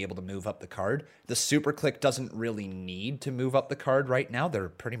Luchasaurus to be able to move up the card. The Super Click doesn't really need to move up the card right now. They're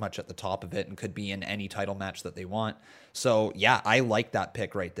pretty much at the top of it and could be in any title match that they want. So, yeah, I like that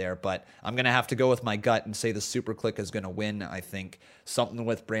pick right there, but I'm going to have to go with my gut and say the Super Click is going to win. I think something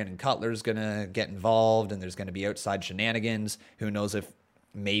with Brandon Cutler is going to get involved, and there's going to be outside shenanigans. Who knows if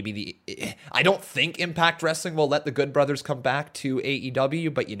I don't think Impact Wrestling will let the Good Brothers come back to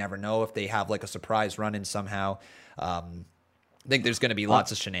AEW, but you never know if they have like a surprise run in somehow. I think there's going to be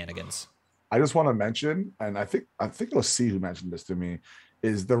lots of shenanigans. I just want to mention, and I think it was C who mentioned this to me,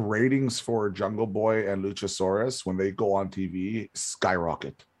 is the ratings for Jungle Boy and Luchasaurus when they go on TV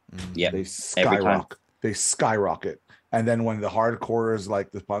skyrocket. Yeah, they skyrocket. They skyrocket, and then when the hardcore is like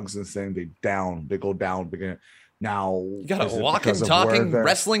the Punks and saying they go down. Now you got a walking, talking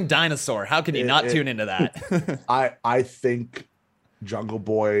wrestling dinosaur. How can you not tune into that? I think Jungle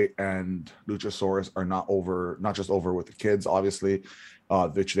Boy and Luchasaurus are not just over with the kids, obviously,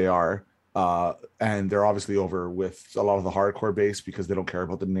 which they are, and they're obviously over with a lot of the hardcore base because they don't care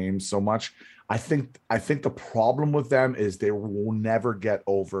about the names so much. I think the problem with them is they will never get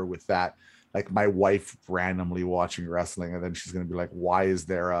over with that. Like my wife randomly watching wrestling, and then she's gonna be like, "Why is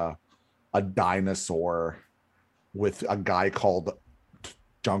there a dinosaur with a guy called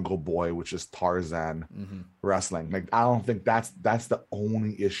Jungle Boy, which is Tarzan wrestling?" Like, I don't think that's the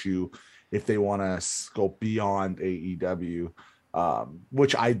only issue if they want to go beyond AEW,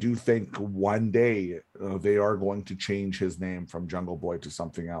 which I do think one day they are going to change his name from Jungle Boy to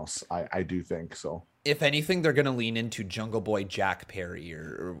something else. I do think so. If anything, they're going to lean into Jungle Boy Jack Perry,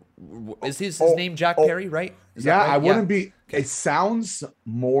 or is his name Jack Perry, right? Is that right? I wouldn't be. Okay. It sounds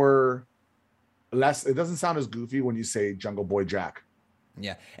less. It doesn't sound as goofy when you say Jungle Boy Jack.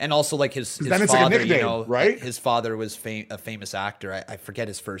 Yeah, and also like his then father, it's like a nickname, right? His father was a famous actor. I forget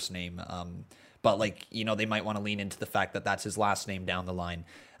his first name, but like they might want to lean into the fact that that's his last name down the line.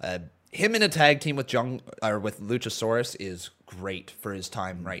 Him in a tag team with Luchasaurus is great for his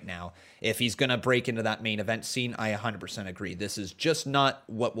time right now. If he's gonna break into that main event scene, I 100% agree. This is just not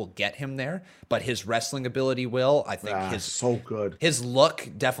what will get him there, but his wrestling ability will. I think so good. His look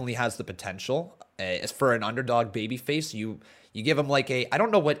definitely has the potential. As for an underdog babyface, you give him like I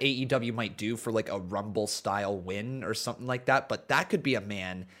don't know what AEW might do for like a Rumble style win or something like that, but that could be a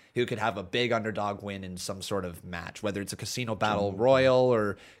man who could have a big underdog win in some sort of match, whether it's a Casino Battle Royal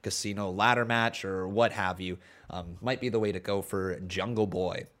or Casino Ladder match or what have you. Might be the way to go for Jungle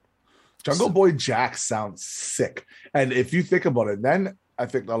Boy. Jungle Boy Jack sounds sick. And if you think about it, then I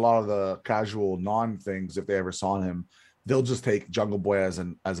think a lot of the casual non-things, if they ever saw him, they'll just take Jungle Boy as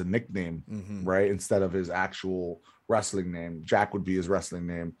a nickname, right? Instead of his actual wrestling name. Jack would be his wrestling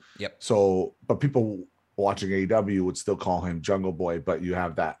name. Yep. So, but people watching AEW would still call him Jungle Boy, but you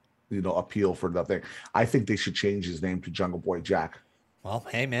have that, appeal for that thing. I think they should change his name to Jungle Boy Jack. Well,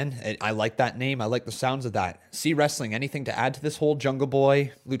 hey, man, I like that name. I like the sounds of that. C Wrestling, anything to add to this whole Jungle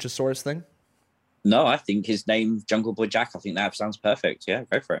Boy Luchasaurus thing? No, I think his name, Jungle Boy Jack, I think that sounds perfect. Yeah,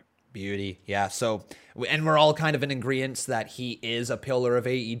 go for it. Beauty. Yeah. So, and we're all kind of in agreement that he is a pillar of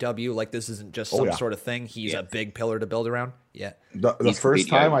AEW. Like, this isn't just Oh, some yeah. sort of thing. He's Yeah. a big pillar to build around. Yeah. The He's first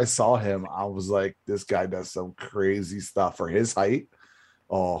completely time over. I saw him, I was like, this guy does some crazy stuff for his height.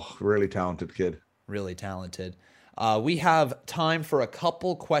 Oh, really talented kid. Really talented. We have time for a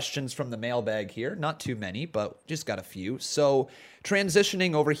couple questions from the mailbag here. Not too many, but just got a few. So,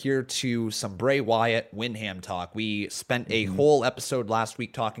 transitioning over here to some Bray Wyatt Windham talk. We spent a whole episode last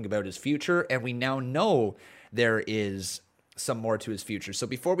week talking about his future, and we now know there is some more to his future. So,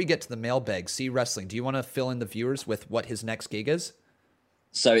 before we get to the mailbag, C Wrestling, do you want to fill in the viewers with what his next gig is?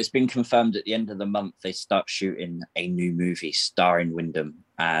 So it's been confirmed at the end of the month they start shooting a new movie starring Wyndham,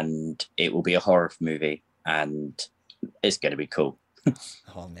 and it will be a horror movie, and it's going to be cool.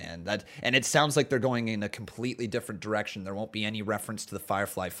 Oh man, and it sounds like they're going in a completely different direction. There won't be any reference to the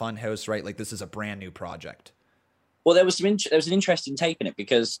Firefly Funhouse, right? Like this is a brand new project. Well, there was an interesting take in it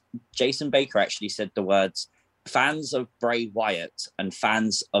because Jason Baker actually said the words, "Fans of Bray Wyatt and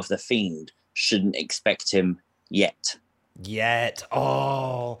fans of The Fiend shouldn't expect him yet."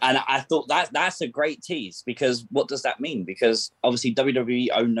 Oh, And I thought that's a great tease, because what does that mean? Because obviously WWE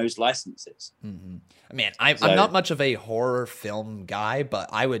own those licenses. man, I'm not much of a horror film guy, but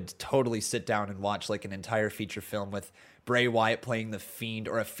I would totally sit down and watch like an entire feature film with Bray Wyatt playing the Fiend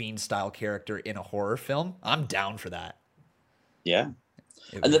or a Fiend style character in a horror film. I'm down for that. Yeah.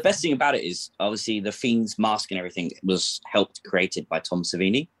 And the best thing about it is obviously the Fiend's mask and everything was helped created by Tom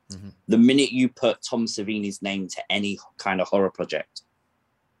Savini. The minute you put Tom Savini's name to any kind of horror project,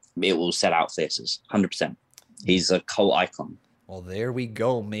 it will sell out theaters 100%. He's a cult icon. Well, there we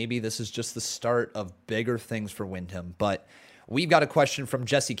go. Maybe this is just the start of bigger things for Wyndham. But we've got a question from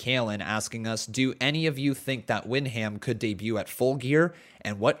Jesse Kalin asking us, do any of you think that Wyndham could debut at Full Gear?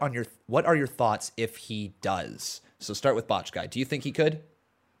 And what are your thoughts if he does? So start with Botch Guy. Do you think he could?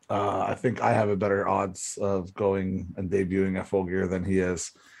 I think I have a better odds of going and debuting at Full Gear than he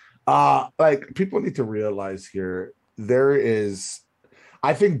is. Like, people need to realize here,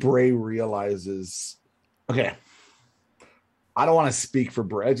 I think Bray realizes, okay, I don't want to speak for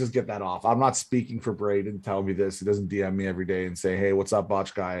Bray. Just get that off. I'm not speaking for Bray. He didn't tell me this. He doesn't DM me every day and say, hey, what's up,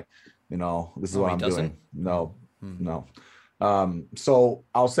 Botch Guy? This is what I'm doing. No. So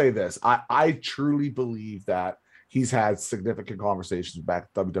I'll say this. I truly believe that he's had significant conversations back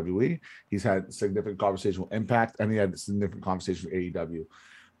at WWE. He's had significant conversation with Impact, and he had significant conversation with AEW.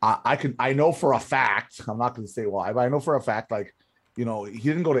 I know for a fact, I'm not going to say why, but I know for a fact, like, he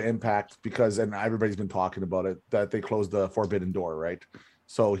didn't go to Impact because, and everybody's been talking about it, that they closed the forbidden door, right?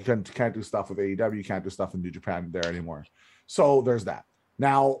 So he can't do stuff with AEW, can't do stuff in New Japan there anymore. So there's that.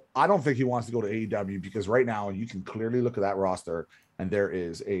 Now, I don't think he wants to go to AEW because right now you can clearly look at that roster and there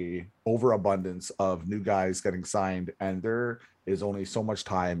is a overabundance of new guys getting signed, and there is only so much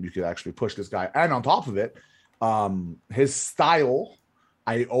time you could actually push this guy. And on top of it, his style,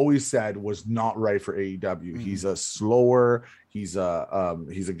 I always said, was not right for AEW. He's a slower. He's a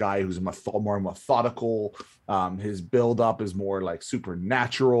guy who's more methodical. His build up is more like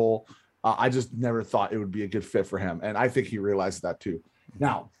supernatural. I just never thought it would be a good fit for him, and I think he realized that too.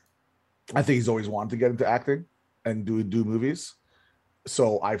 Now, I think he's always wanted to get into acting and do movies,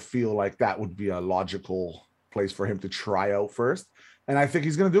 so I feel like that would be a logical place for him to try out first. And I think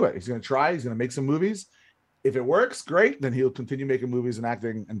he's going to do it. He's going to try. He's going to make some movies. If it works, great. Then he'll continue making movies and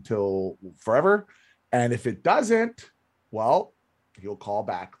acting until forever. And if it doesn't, well, he'll call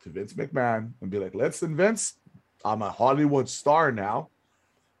back to Vince McMahon and be like, listen, Vince, I'm a Hollywood star now.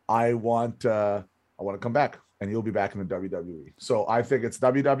 I want to come back. And he'll be back in the WWE. So I think it's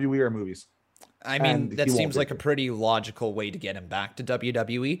WWE or movies. I mean, that seems like a pretty logical way to get him back to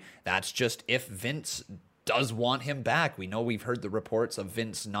WWE. That's just if Vince does want him back. We know we've heard the reports of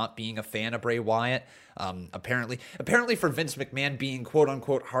Vince not being a fan of Bray Wyatt. Apparently for Vince McMahon being quote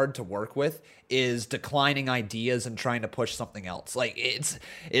unquote hard to work with is declining ideas and trying to push something else. Like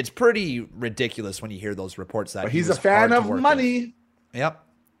it's pretty ridiculous when you hear those reports that he's a fan of money. With. Yep.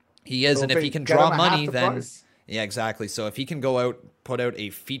 He is, So and if he can get draw him at money, half the then price. yeah, exactly. So if he can go out, put out a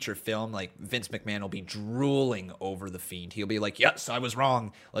feature film, like Vince McMahon will be drooling over the Fiend. He'll be like, yes, I was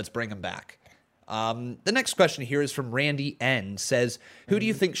wrong. Let's bring him back. The next question here is from Randy N. Says, who do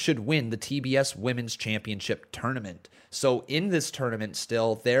you think should win the TBS Women's Championship tournament? So in this tournament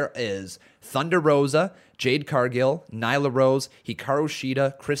still, there is Thunder Rosa, Jade Cargill, Nyla Rose, Hikaru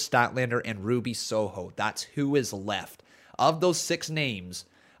Shida, Chris Statlander, and Ruby Soho. That's who is left. Of those 6 names,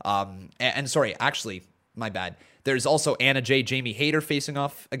 my bad. There's also Anna Jay, Jamie Hayter facing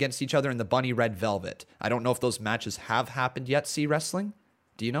off against each other in the Bunny Red Velvet. I don't know if those matches have happened yet, C Wrestling.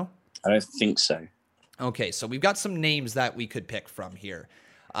 Do you know? I don't think so. Okay, so we've got some names that we could pick from here.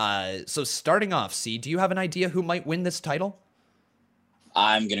 So starting off, C, do you have an idea who might win this title?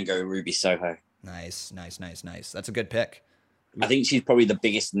 I'm going to go Ruby Soho. Nice. That's a good pick. I think she's probably the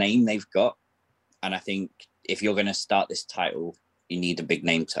biggest name they've got. And I think if you're going to start this title, you need a big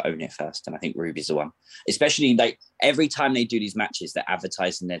name to own it first. And I think Ruby's the one. Especially like every time they do these matches, they're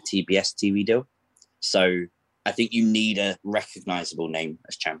advertising their TBS TV deal. So I think you need a recognizable name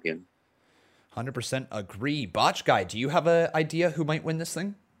as champion. 100% agree. Botch Guy, do you have an idea who might win this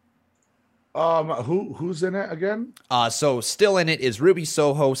thing? Who's in it again? So still in it is Ruby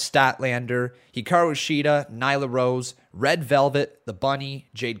Soho, Statlander, Hikaru Shida, Nyla Rose, Red Velvet, The Bunny,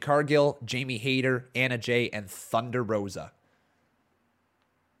 Jade Cargill, Jamie Hayter, Anna Jay, and Thunder Rosa.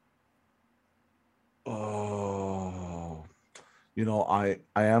 Oh, I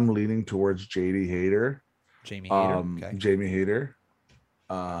am leaning towards JD Hayter. Jamie Hayter. Okay. Jamie Hayter.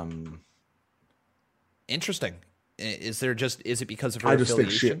 Interesting. Is it because of her I just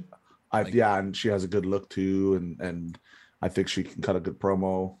affiliation? think and she has a good look too, and I think she can cut a good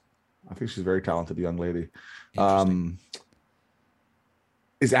promo. I think she's a very talented young lady.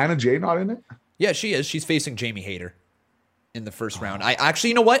 Is Anna Jay not in it? Yeah, she is. She's facing Jamie Hayter in the first round. I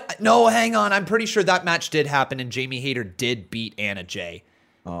actually, you know what? No, hang on. I'm pretty sure that match did happen, and Jamie Hayter did beat Anna Jay.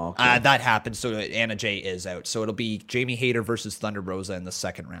 Oh, okay. That happened, so Anna Jay is out. So it'll be Jamie Hayter versus Thunder Rosa in the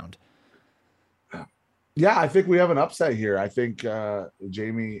second round. Yeah, I think we have an upset here. I think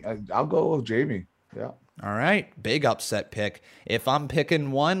Jamie. I'll go with Jamie. Yeah. All right, big upset pick. If I'm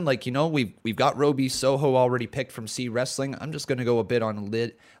picking one, we've got Ruby Soho already picked from C Wrestling. I'm just gonna go a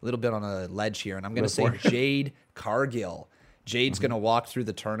little bit on a ledge here, and I'm gonna say Jade Cargill. Jade's gonna walk through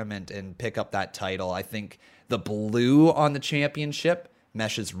the tournament and pick up that title. I think the blue on the championship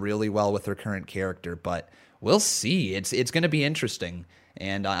meshes really well with her current character, but we'll see. It's gonna be interesting,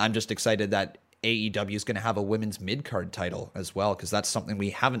 and I'm just excited that AEW is going to have a women's mid-card title as well, because that's something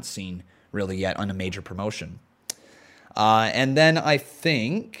we haven't seen really yet on a major promotion. And then I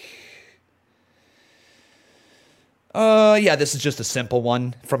think... this is just a simple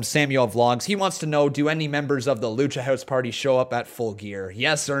one from Samuel Vlogs. He wants to know, do any members of the Lucha House Party show up at Full Gear?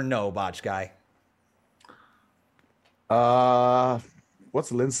 Yes or no, Botch Guy? What's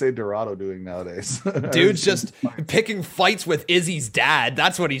Lindsay Dorado doing nowadays? Dude's just picking fights with Izzy's dad.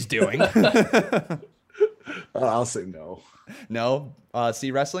 That's what he's doing. I'll say no. No?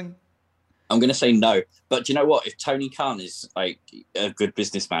 C Wrestling? I'm going to say no. But do you know what? If Tony Khan is like a good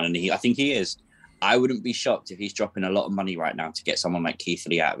businessman, and I think he is, I wouldn't be shocked if he's dropping a lot of money right now to get someone like Keith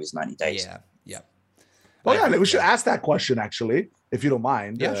Lee out of his 90 days. Yeah. Well, yeah, we should ask that question, actually, if you don't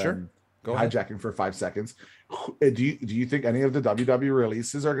mind. Yeah, sure. Go ahead. Hijacking for 5 seconds. Do you think any of the WWE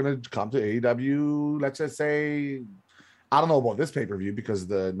releases are going to come to AEW? Let's just say, I don't know about this pay-per-view because of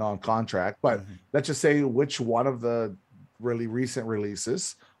the non-contract, but let's just say which one of the really recent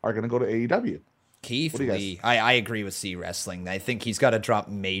releases are going to go to AEW. Keith Lee. I agree with C Wrestling. I think he's got to drop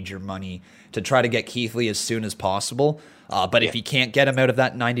major money to try to get Keith Lee as soon as possible. But if he can't get him out of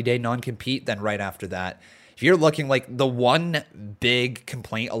that 90-day non-compete, then right after that. If you're looking, like, the one big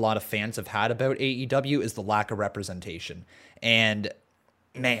complaint a lot of fans have had about AEW is the lack of representation. And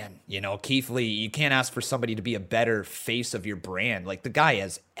man, Keith Lee, you can't ask for somebody to be a better face of your brand. Like, the guy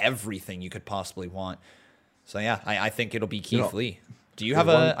has everything you could possibly want. So yeah, I think it'll be Keith Lee. Do you have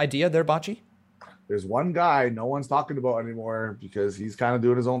an idea there, Bocce? There's one guy no one's talking about anymore because he's kind of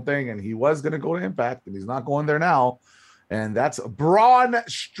doing his own thing, and he was going to go to Impact, and he's not going there now. And that's Braun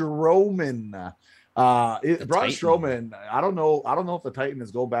Strowman. Braun Strowman, I don't know if the Titan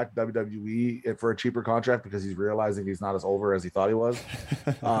is going back to WWE for a cheaper contract because he's realizing he's not as over as he thought he was,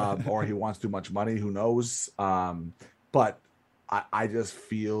 or he wants too much money. Who knows? But I just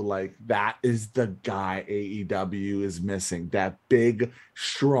feel like that is the guy AEW is missing. That big,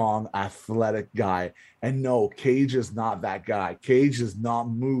 strong, athletic guy. And no, Cage is not that guy. Cage does not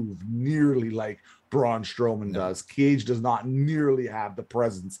move nearly like Braun Strowman does. Cage does not nearly have the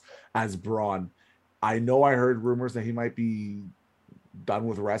presence as Braun. I know I heard rumors that he might be done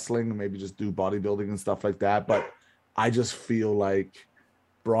with wrestling and maybe just do bodybuilding and stuff like that. But I just feel like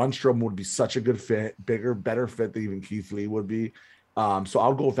Braun Strowman would be such a good fit, bigger, better fit than even Keith Lee would be. So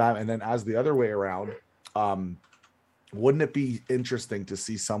I'll go with that. And then as the other way around, wouldn't it be interesting to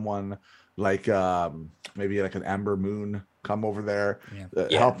see someone like maybe like an Ember Moon come over there,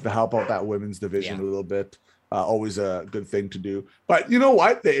 help out that women's division a little bit? Always a good thing to do. But you know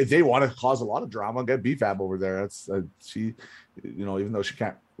what? If they want to cause a lot of drama, get BFAB over there. That's she, even though she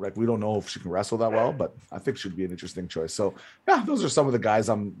can't, like, we don't know if she can wrestle that well, but I think she'd be an interesting choice. So yeah, those are some of the guys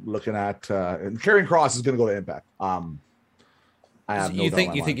I'm looking at. And Karrion Kross is going to go to Impact. I have no You doubt think in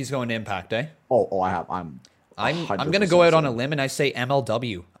my you mind. think he's going to Impact, eh? I'm going to go out on a limb and I say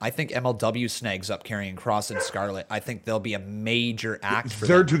MLW. I think MLW snags up Karrion Kross and Scarlett. I think they'll be a major act for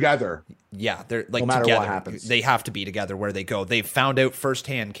They're them. together. Yeah, they're like No matter together. what happens. They have to be together where they go. They've found out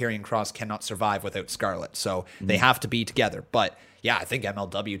firsthand Karrion Kross cannot survive without Scarlett, so they have to be together. But yeah, I think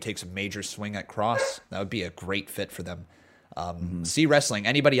MLW takes a major swing at Kross. That would be a great fit for them. C Wrestling.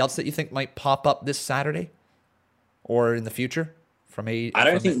 Anybody else that you think might pop up this Saturday or in the future from a? I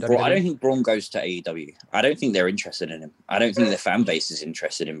don't think WWE? Braun goes to AEW. I don't think they're interested in him. I don't think the fan base is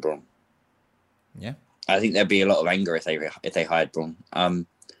interested in Braun. Yeah. I think there'd be a lot of anger if they hired Braun.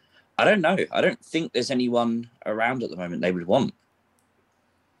 I don't know. I don't think there's anyone around at the moment they would want.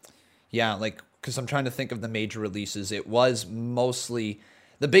 Yeah, like, because I'm trying to think of the major releases. It was mostly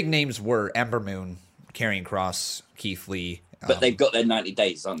the big names were Ember Moon, Karrion Kross, Keith Lee. But they've got their 90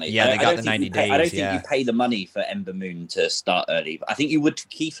 days, aren't they? Yeah, they got the 90 days. I don't think you pay the money for Ember Moon to start early. I think you would for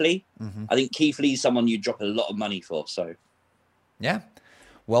Keith Lee. I think Keith Lee is someone you drop a lot of money for. So, yeah.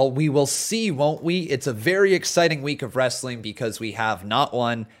 Well, we will see, won't we? It's a very exciting week of wrestling because we have not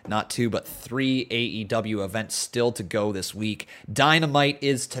one, not two, but 3 AEW events still to go this week. Dynamite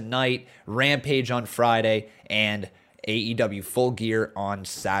is tonight, Rampage on Friday, and AEW Full Gear on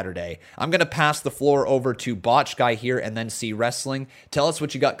Saturday. I'm going to pass the floor over to Botch Guy here and then C Wrestling. Tell us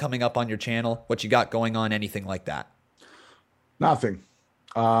what you got coming up on your channel, what you got going on, anything like that. Nothing.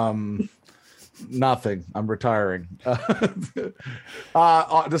 Nothing. I'm retiring. The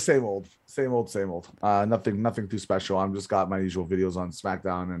same old. Nothing too special. I'm just got my usual videos on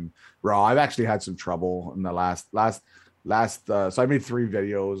SmackDown and Raw. I've actually had some trouble in the last. So I made 3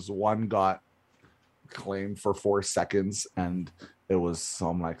 videos. One got claimed for 4 seconds, and it was, so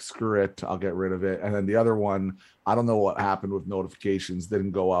I'm like, screw it, I'll get rid of it. And then the other one, I don't know what happened with notifications,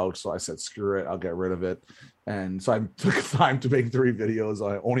 didn't go out, so I said, screw it, I'll get rid of it. And so I took time to make 3 videos.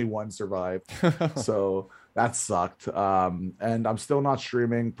 Only one survived. So that sucked. And I'm still not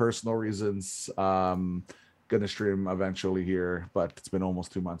streaming, personal reasons. Gonna stream eventually here, but it's been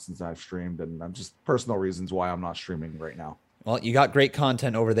almost 2 months since I've streamed, and I'm just personal reasons why I'm not streaming right now. Well, you got great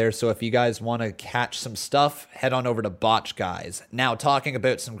content over there, so if you guys want to catch some stuff, head on over to Botch Guys. Now, talking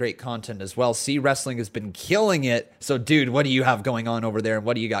about some great content as well, C Wrestling has been killing it. So, dude, what do you have going on over there, and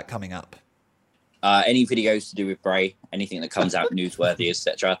what do you got coming up? Any videos to do with Bray, anything that comes out newsworthy,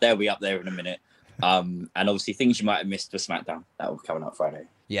 etc. They'll be up there in a minute. And obviously things you might have missed for SmackDown. That will be coming out Friday.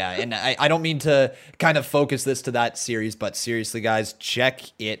 Yeah, and I don't mean to kind of focus this to that series, but seriously, guys, check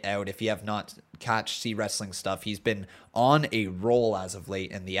it out if you have not catch C Wrestling stuff. He's been on a roll as of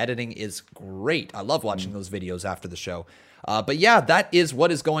late, and the editing is great. I love watching those videos after the show. But yeah, that is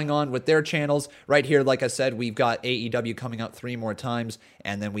what is going on with their channels. Right here, like I said, we've got AEW coming out 3 more times,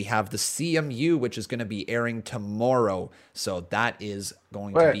 and then we have the CMU, which is going to be airing tomorrow. So that is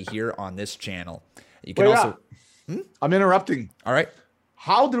going to be here on this channel. You can also... I'm interrupting. All right.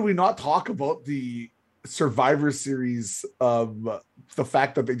 How did we not talk about the Survivor Series, the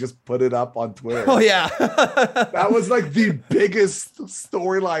fact that they just put it up on Twitter? Oh, yeah. That was like the biggest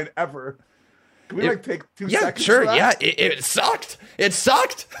storyline ever. Can we take 2 seconds? Sure. For that? Yeah, it sucked. It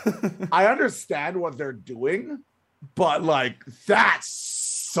sucked. I understand what they're doing, but like that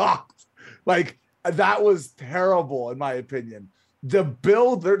sucked. Like that was terrible in my opinion. The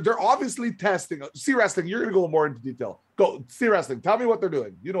build, they're obviously testing. C Wrestling, you're gonna go more into detail. Go C Wrestling. Tell me what they're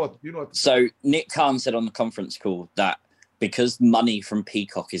doing. You know what. So Nick Khan said on the conference call that because money from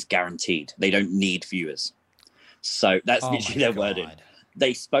Peacock is guaranteed, they don't need viewers. So that's literally their wording.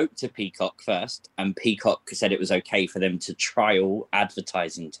 They spoke to Peacock first, and Peacock said it was okay for them to trial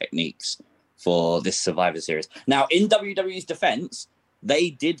advertising techniques for this Survivor Series. Now, in WWE's defense, they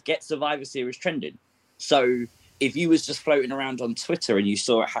did get Survivor Series trending. So if you was just floating around on Twitter and you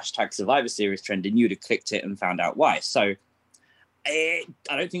saw a hashtag Survivor Series trending, you'd have clicked it and found out why. So I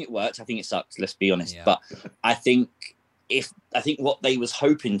don't think it worked. I think it sucked, let's be honest. Yeah. But I think what they was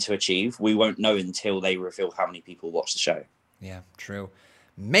hoping to achieve, we won't know until they reveal how many people watch the show. Yeah, true.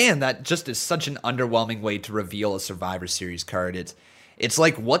 Man, that just is such an underwhelming way to reveal a Survivor Series card. It's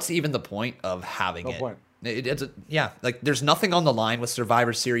like, what's even the point of having it? Point. Like there's nothing on the line with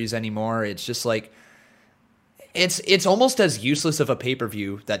Survivor Series anymore. It's just like, it's almost as useless of a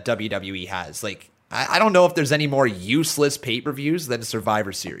pay-per-view that WWE has. Like, I don't know if there's any more useless pay-per-views than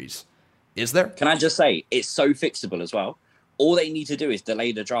Survivor Series. Is there? Can I just say, it's so fixable as well. All they need to do is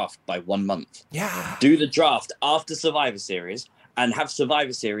delay the draft by 1 month. Yeah. Do the draft after Survivor Series and have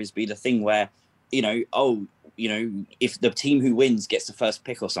Survivor Series be the thing where, if the team who wins gets the first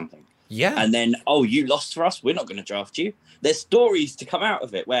pick or something. Yeah. And then, you lost for us. We're not going to draft you. There's stories to come out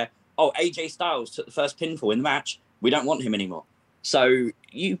of it where, AJ Styles took the first pinfall in the match. We don't want him anymore. So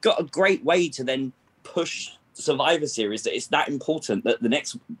you've got a great way to then push Survivor Series, that it's that important that the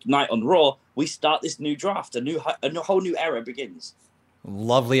next night on Raw, we start this new draft. A whole new era begins.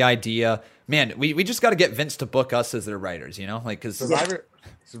 Lovely idea. Man, we just got to get Vince to book us as their writers, you know? Like, because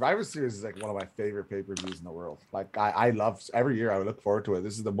Survivor Series is like one of my favorite pay-per-views in the world. Like, I love, every year I would look forward to it.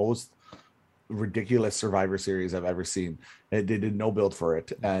 This is the most ridiculous Survivor Series I've ever seen. They did no build for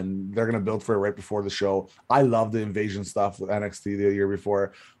it, and they're gonna build for it right before the show. I love the invasion stuff with NXT the year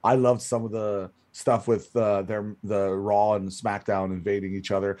before. I loved some of the stuff with the Raw and SmackDown invading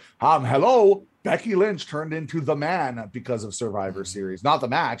each other. Hello, Becky Lynch turned into the man because of Survivor Series, not the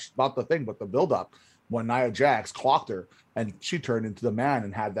match, not the thing, but the build-up. When Nia Jax clocked her and she turned into the man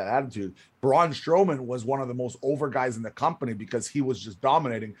and had that attitude. Braun Strowman was one of the most over guys in the company because he was just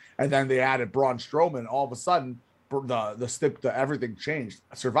dominating. And then they added Braun Strowman. All of a sudden, the everything changed.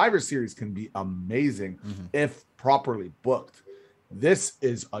 Survivor Series can be amazing if properly booked. This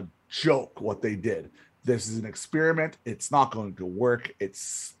is a joke what they did. This is an experiment. It's not going to work. It's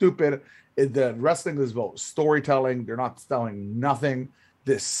stupid. The wrestling is about storytelling. They're not selling nothing.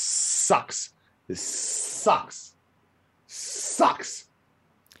 This sucks. This sucks.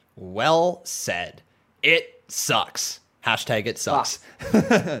 Well said. It sucks. Hashtag it sucks.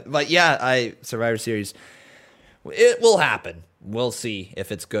 But yeah, Survivor Series, it will happen. We'll see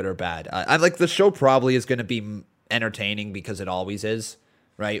if it's good or bad. I like the show probably is going to be entertaining because it always is,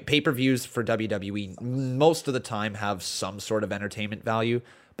 right? Pay-per-views for WWE most of the time have some sort of entertainment value.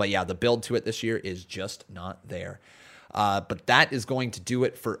 But yeah, the build to it this year is just not there. But that is going to do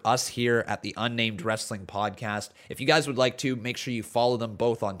it for us here at the Unnamed Wrestling Podcast. If you guys would like to, make sure you follow them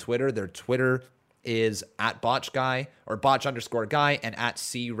both on Twitter. Their Twitter is at @botchguy or @botch_guy and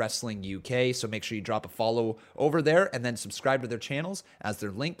 @CWrestlingUK. So make sure you drop a follow over there and then subscribe to their channels, as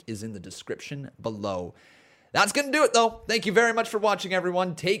their link is in the description below. That's going to do it, though. Thank you very much for watching,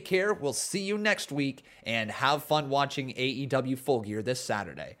 everyone. Take care. We'll see you next week, and have fun watching AEW Full Gear this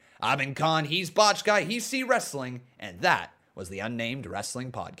Saturday. I've been Khan. He's Botch Guy. He's C Wrestling, and that was the Unnamed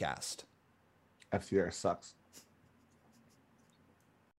Wrestling Podcast. FTR sucks.